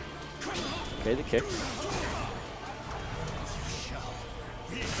 Okay, the kick.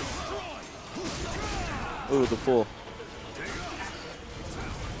 Ooh, the pull.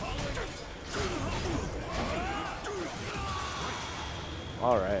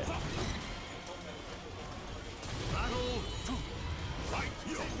 All right.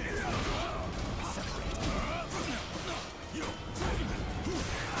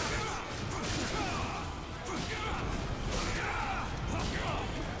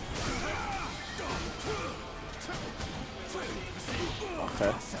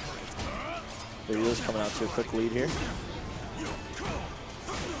 Okay. Bibulus coming out to a quick lead here.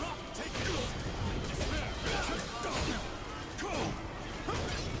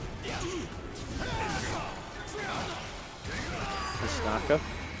 This knockup.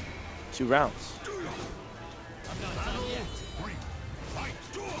 2 rounds.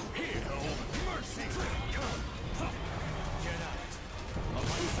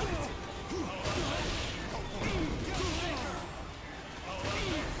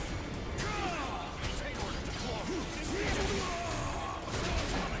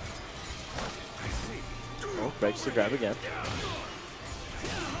 Oh, breaks the grab again.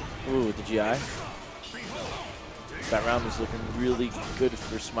 Ooh, the GI. That round was looking really good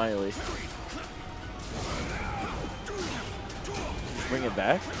for Smiley. Bring it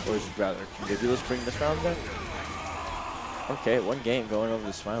back? Or is it rather, can Bibulus bring this round back? Okay, 1 game going over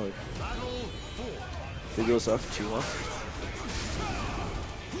to Smiley. Bibulus up 2-1.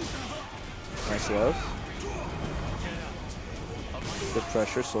 Nice love. Good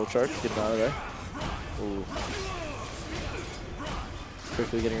pressure, soul charge, get him out of there. Ooh.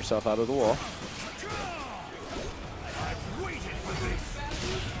 Quickly getting yourself out of the wall.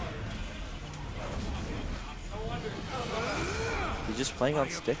 He's just playing on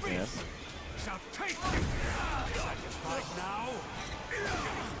stick, man.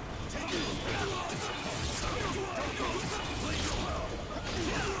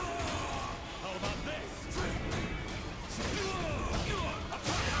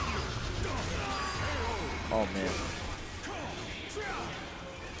 Oh man.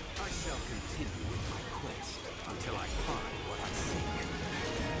 I shall continue with my quest until I find what I seek.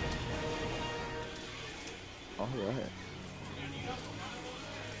 All right.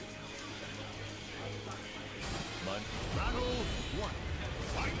 Battle 1.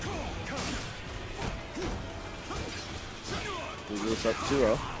 Bibulus up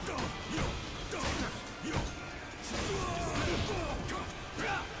 2-0.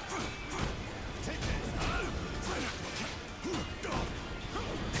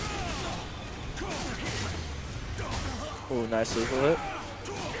 Oh, nice lethal hit.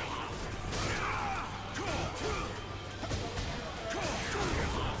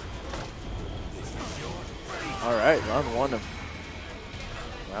 All right, round 1 of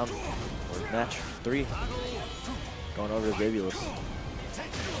match 3 going over to Bibulus.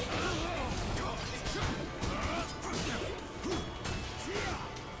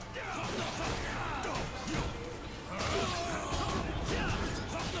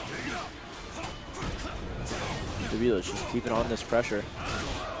 Bibulus just keeping on this pressure.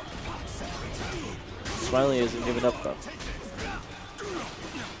 Smiley isn't giving up though.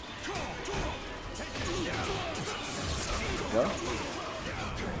 Well.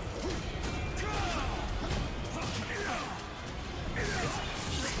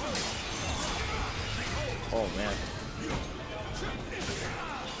 Oh man.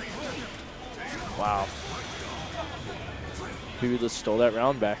 Wow. Bibulus stole that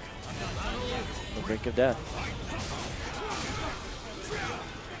round back. On the brink of death.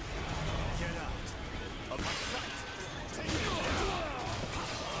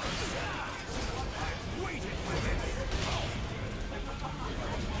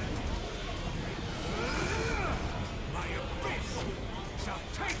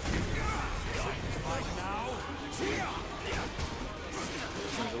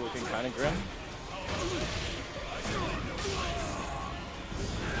 Things are looking kind of grim.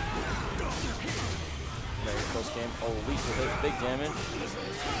 Very close game. Oh, Lisa hit big damage.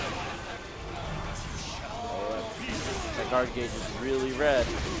 Oh, that guard gauge is really red.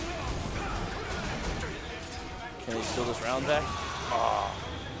 Can he steal this round back? Oh.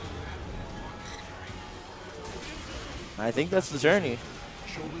 I think that's the journey.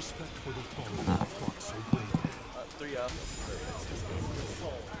 Show respect for the fallen who fought so bravely. 3 up.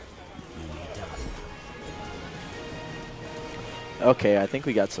 Okay, I think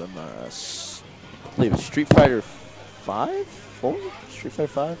we got some, I believe it's Street Fighter 5? 4? Street Fighter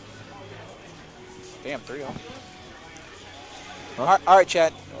 5? Damn, 3 up. Huh? All right,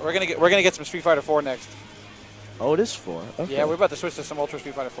 chat. We're gonna get some Street Fighter 4 next. Oh, it is 4. Okay. Yeah, we're about to switch to some Ultra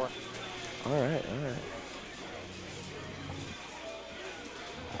Street Fighter 4. All right, all right.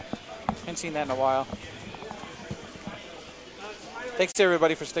 Haven't seen that in a while. Thanks to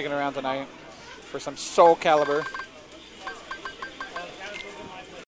everybody for sticking around tonight for some Soul Calibur.